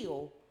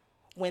feel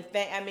when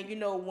you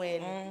know,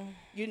 when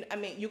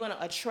you're gonna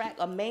attract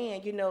a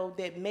man, you know,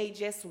 that may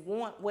just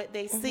want what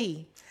they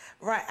see.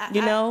 Right.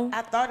 You know?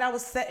 I thought I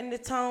was setting the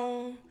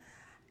tone.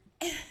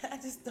 I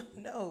just don't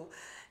know.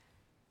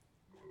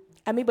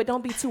 I mean, but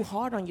don't be too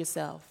hard on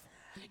yourself.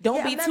 Don't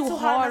Yeah, be I'm not too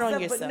hard on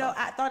myself, yourself. But no,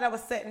 I thought I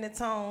was setting the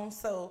tone.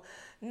 So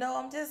no,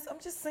 I'm just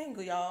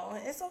single, y'all.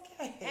 It's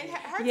okay. And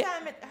her Yeah.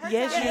 time,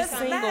 Yes, time you're is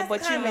coming. single,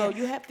 but you know, coming.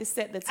 you have to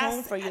set the I tone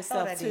s- for I thought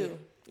yourself I too. did.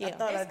 Yeah. I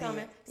thought I It's did.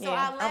 coming. So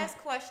Yeah. our last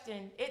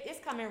question, it's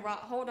coming.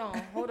 Rock, hold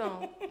on.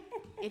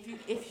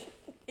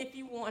 if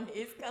you want it,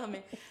 it's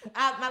coming.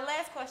 My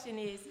last question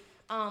is,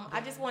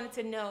 I just wanted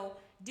to know,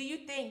 do you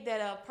think that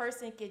a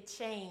person can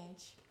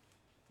change?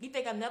 You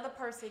think another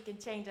person can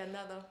change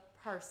another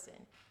person?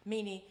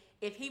 Meaning,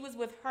 if he was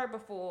with her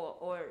before,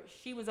 or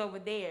she was over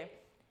there,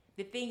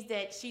 the things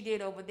that she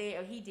did over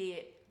there or he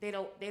did, they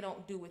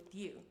don't do with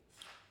you.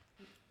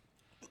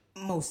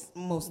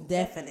 Most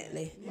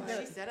definitely.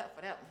 She set up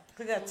for that one.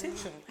 We gotta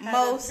teach them.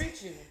 Most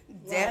treat you.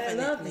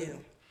 Definitely.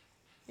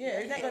 Yeah,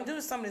 you're not gonna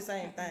do some of the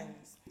same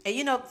things. And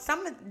you know,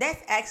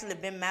 that's actually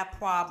been my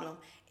problem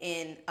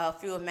in a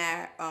few of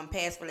my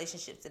past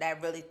relationships that I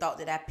really thought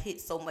that I put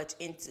so much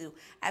into.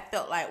 I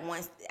felt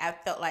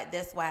like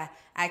that's why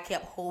I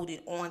kept holding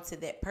on to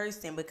that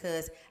person,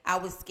 because I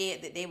was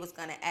scared that they was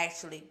gonna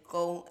actually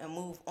go and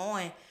move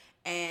on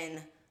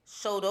and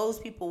show those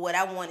people what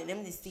I wanted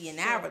them to see in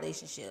our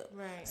relationship.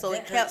 Right. So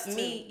That it kept hurts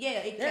me, too.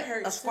 it That kept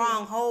hurts a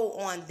strong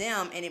hold on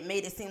them, and it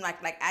made it seem like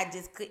I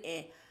just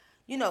couldn't,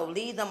 you know,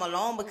 leave them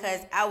alone,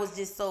 because I was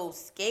just so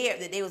scared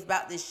that they was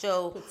about to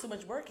show, Put too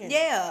much work in.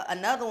 yeah,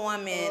 another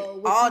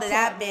woman, what all you that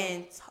I've taught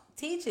been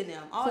teaching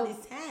them all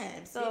this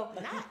time. So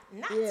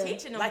Not Yeah.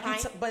 teaching them Like you,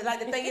 Pint. but like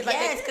the thing is, like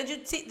yes, because you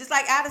just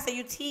like Ada said,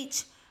 you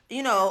teach,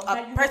 you know, How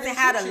a you person really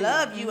how to treat you.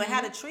 love you and how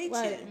to treat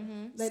Right.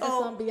 you. Like that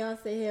So song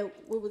Beyonce had.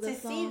 What was to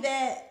that song? see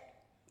that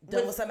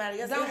done with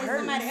somebody else, done it with hurts.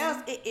 somebody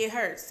else, it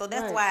hurts. So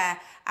that's Right. why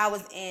I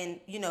was in,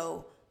 you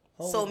know,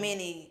 so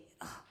many.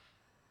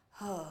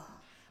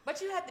 But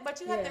you have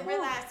to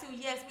realize too.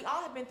 Yes, we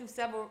all have been through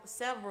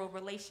several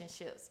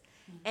relationships,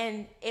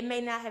 and it may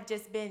not have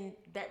just been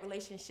that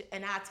relationship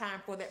and our time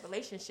for that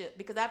relationship.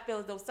 Because I feel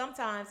as though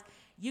sometimes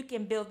you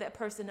can build that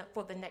person up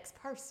for the next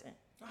person.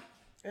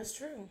 That's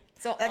true.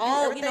 So Like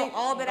all everything-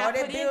 all that all I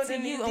that put building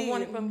into you you and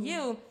wanted did. from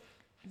you,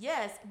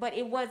 yes, but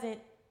it wasn't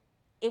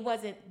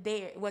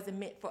there. It wasn't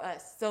meant for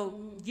us. So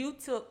you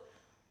took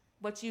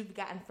what you've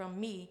gotten from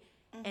me,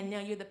 and now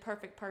you're the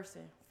perfect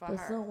person for For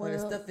her. someone Well, the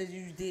else. stuff that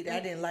you did, I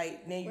didn't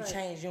like. Then you Right.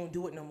 changed. You don't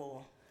do it no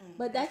more.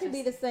 But that could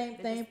be the same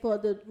thing for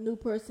the new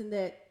person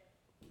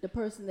the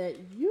person that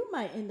you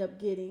might end up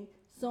getting.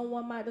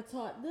 Someone might have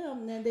taught them,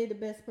 and then they the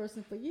best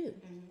person for you.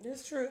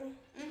 That's true.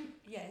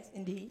 Yes,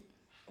 indeed.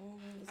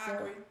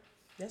 So,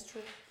 That's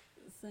true.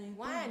 same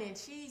Wine thing. and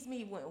cheese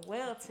meat went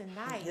well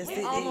tonight. Yes, We're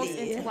it almost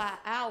did. into our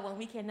hour, and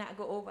we cannot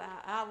go over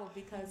our hour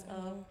because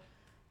of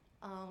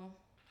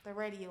the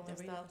radio and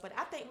stuff. But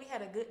I think we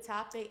had a good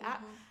topic. I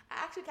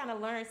actually kind of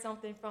learned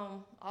something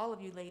from all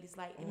of you ladies.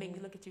 Like, it made me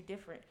look at you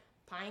different.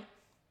 Pint,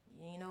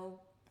 you know,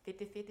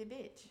 50-50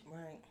 bitch.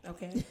 Right.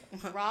 Okay.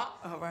 Rock,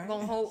 All right.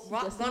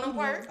 Rock gonna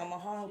work. I'm a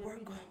hard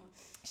worker.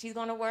 She's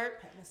gonna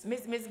work.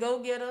 Miss Go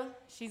Getter,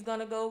 she's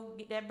gonna go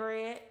get that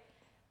bread.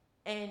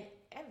 And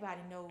everybody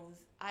knows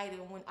Ida.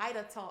 When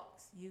Ida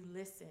talks, you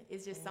listen.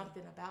 It's just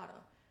something about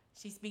her.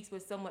 She speaks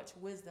with so much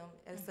wisdom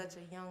as such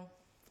a young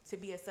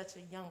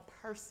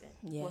person.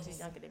 Well, she's Yes.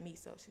 younger than me,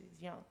 so she's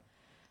young.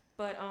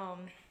 But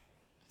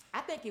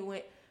I think it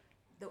went.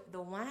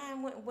 The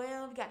wine went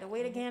well. We got the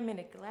way to get 'em in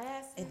the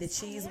glass. And the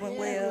cheese went Yeah,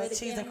 well. way to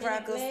Cheese get and 'em in the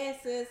crackers.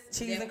 glasses.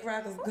 Cheese and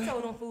crackers. Who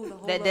told them fools to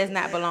hold That up? does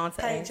not belong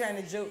to I ain't us. trying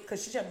to joke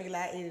because she tried to make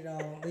like I ate it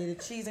all. The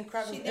cheese and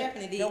crackers. She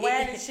definitely The did.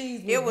 wine and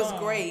cheese. It was bomb.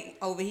 great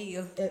over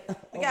here.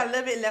 We got a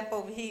little bit left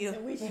over here.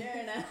 We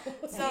sharing now.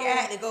 So I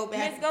had to go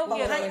back. Miss Go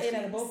Well, I ate Getter,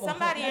 out of both of 'em.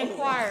 somebody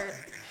inquired.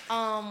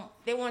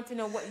 They wanted to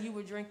know what you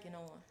were drinking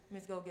on,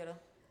 Miss Go Getter.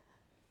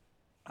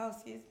 Oh,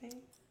 excuse me.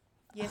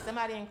 Yeah,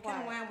 somebody What kind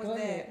of inquired. wine Go was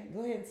that? ahead. Go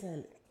ahead and tell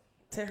it.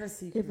 Tell her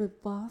secret. If it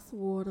Voss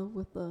water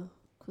with a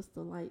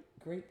Crystal Light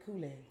Grape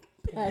Kool-Aid.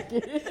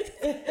 packet.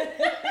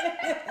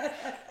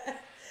 I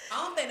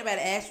don't think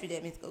nobody asked you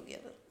that, Miss Go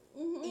Getter.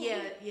 Yeah,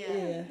 Yeah.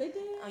 Yeah. They did.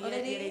 Oh, yeah,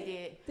 they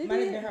did. They Might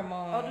have did. been her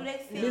mom. Oh, do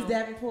they sing? Miss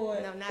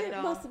Davenport. No, not at It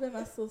all. must have been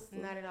my sister.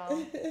 Not at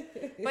all.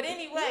 But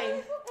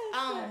anyway,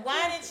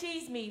 Wine and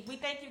Cheese Me. We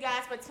thank you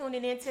guys for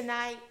tuning in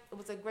tonight. It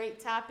was a great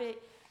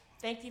topic.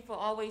 Thank you for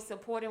always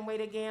supporting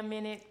Wait Again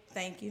Minute.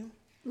 Thank you.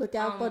 Look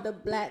out for the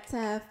Black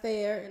Tie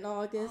Fair in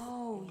August.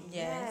 Oh,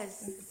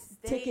 Yes.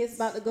 Tickets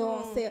about to go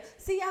on sale.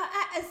 See, y'all,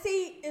 I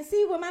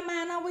see where my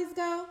mind always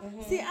go.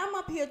 See, I'm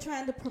up here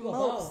trying to promote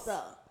boss.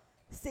 stuff.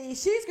 See,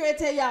 she's gonna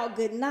tell y'all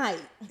good night,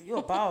 You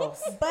a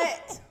boss.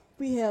 but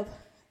we have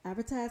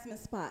advertisement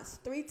spots,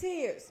 3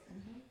 tiers.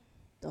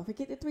 Don't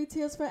forget the 3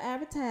 tiers for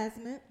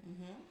advertisement.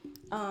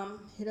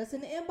 Hit us in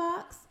the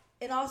inbox,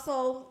 and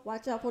also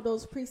watch out for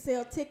those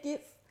pre-sale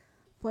tickets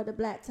for the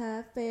Black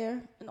Tie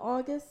Fair in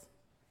August.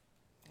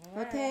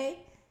 Okay.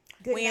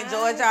 Good We night.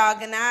 enjoyed y'all.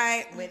 Good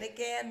night. Wait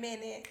again a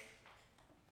minute.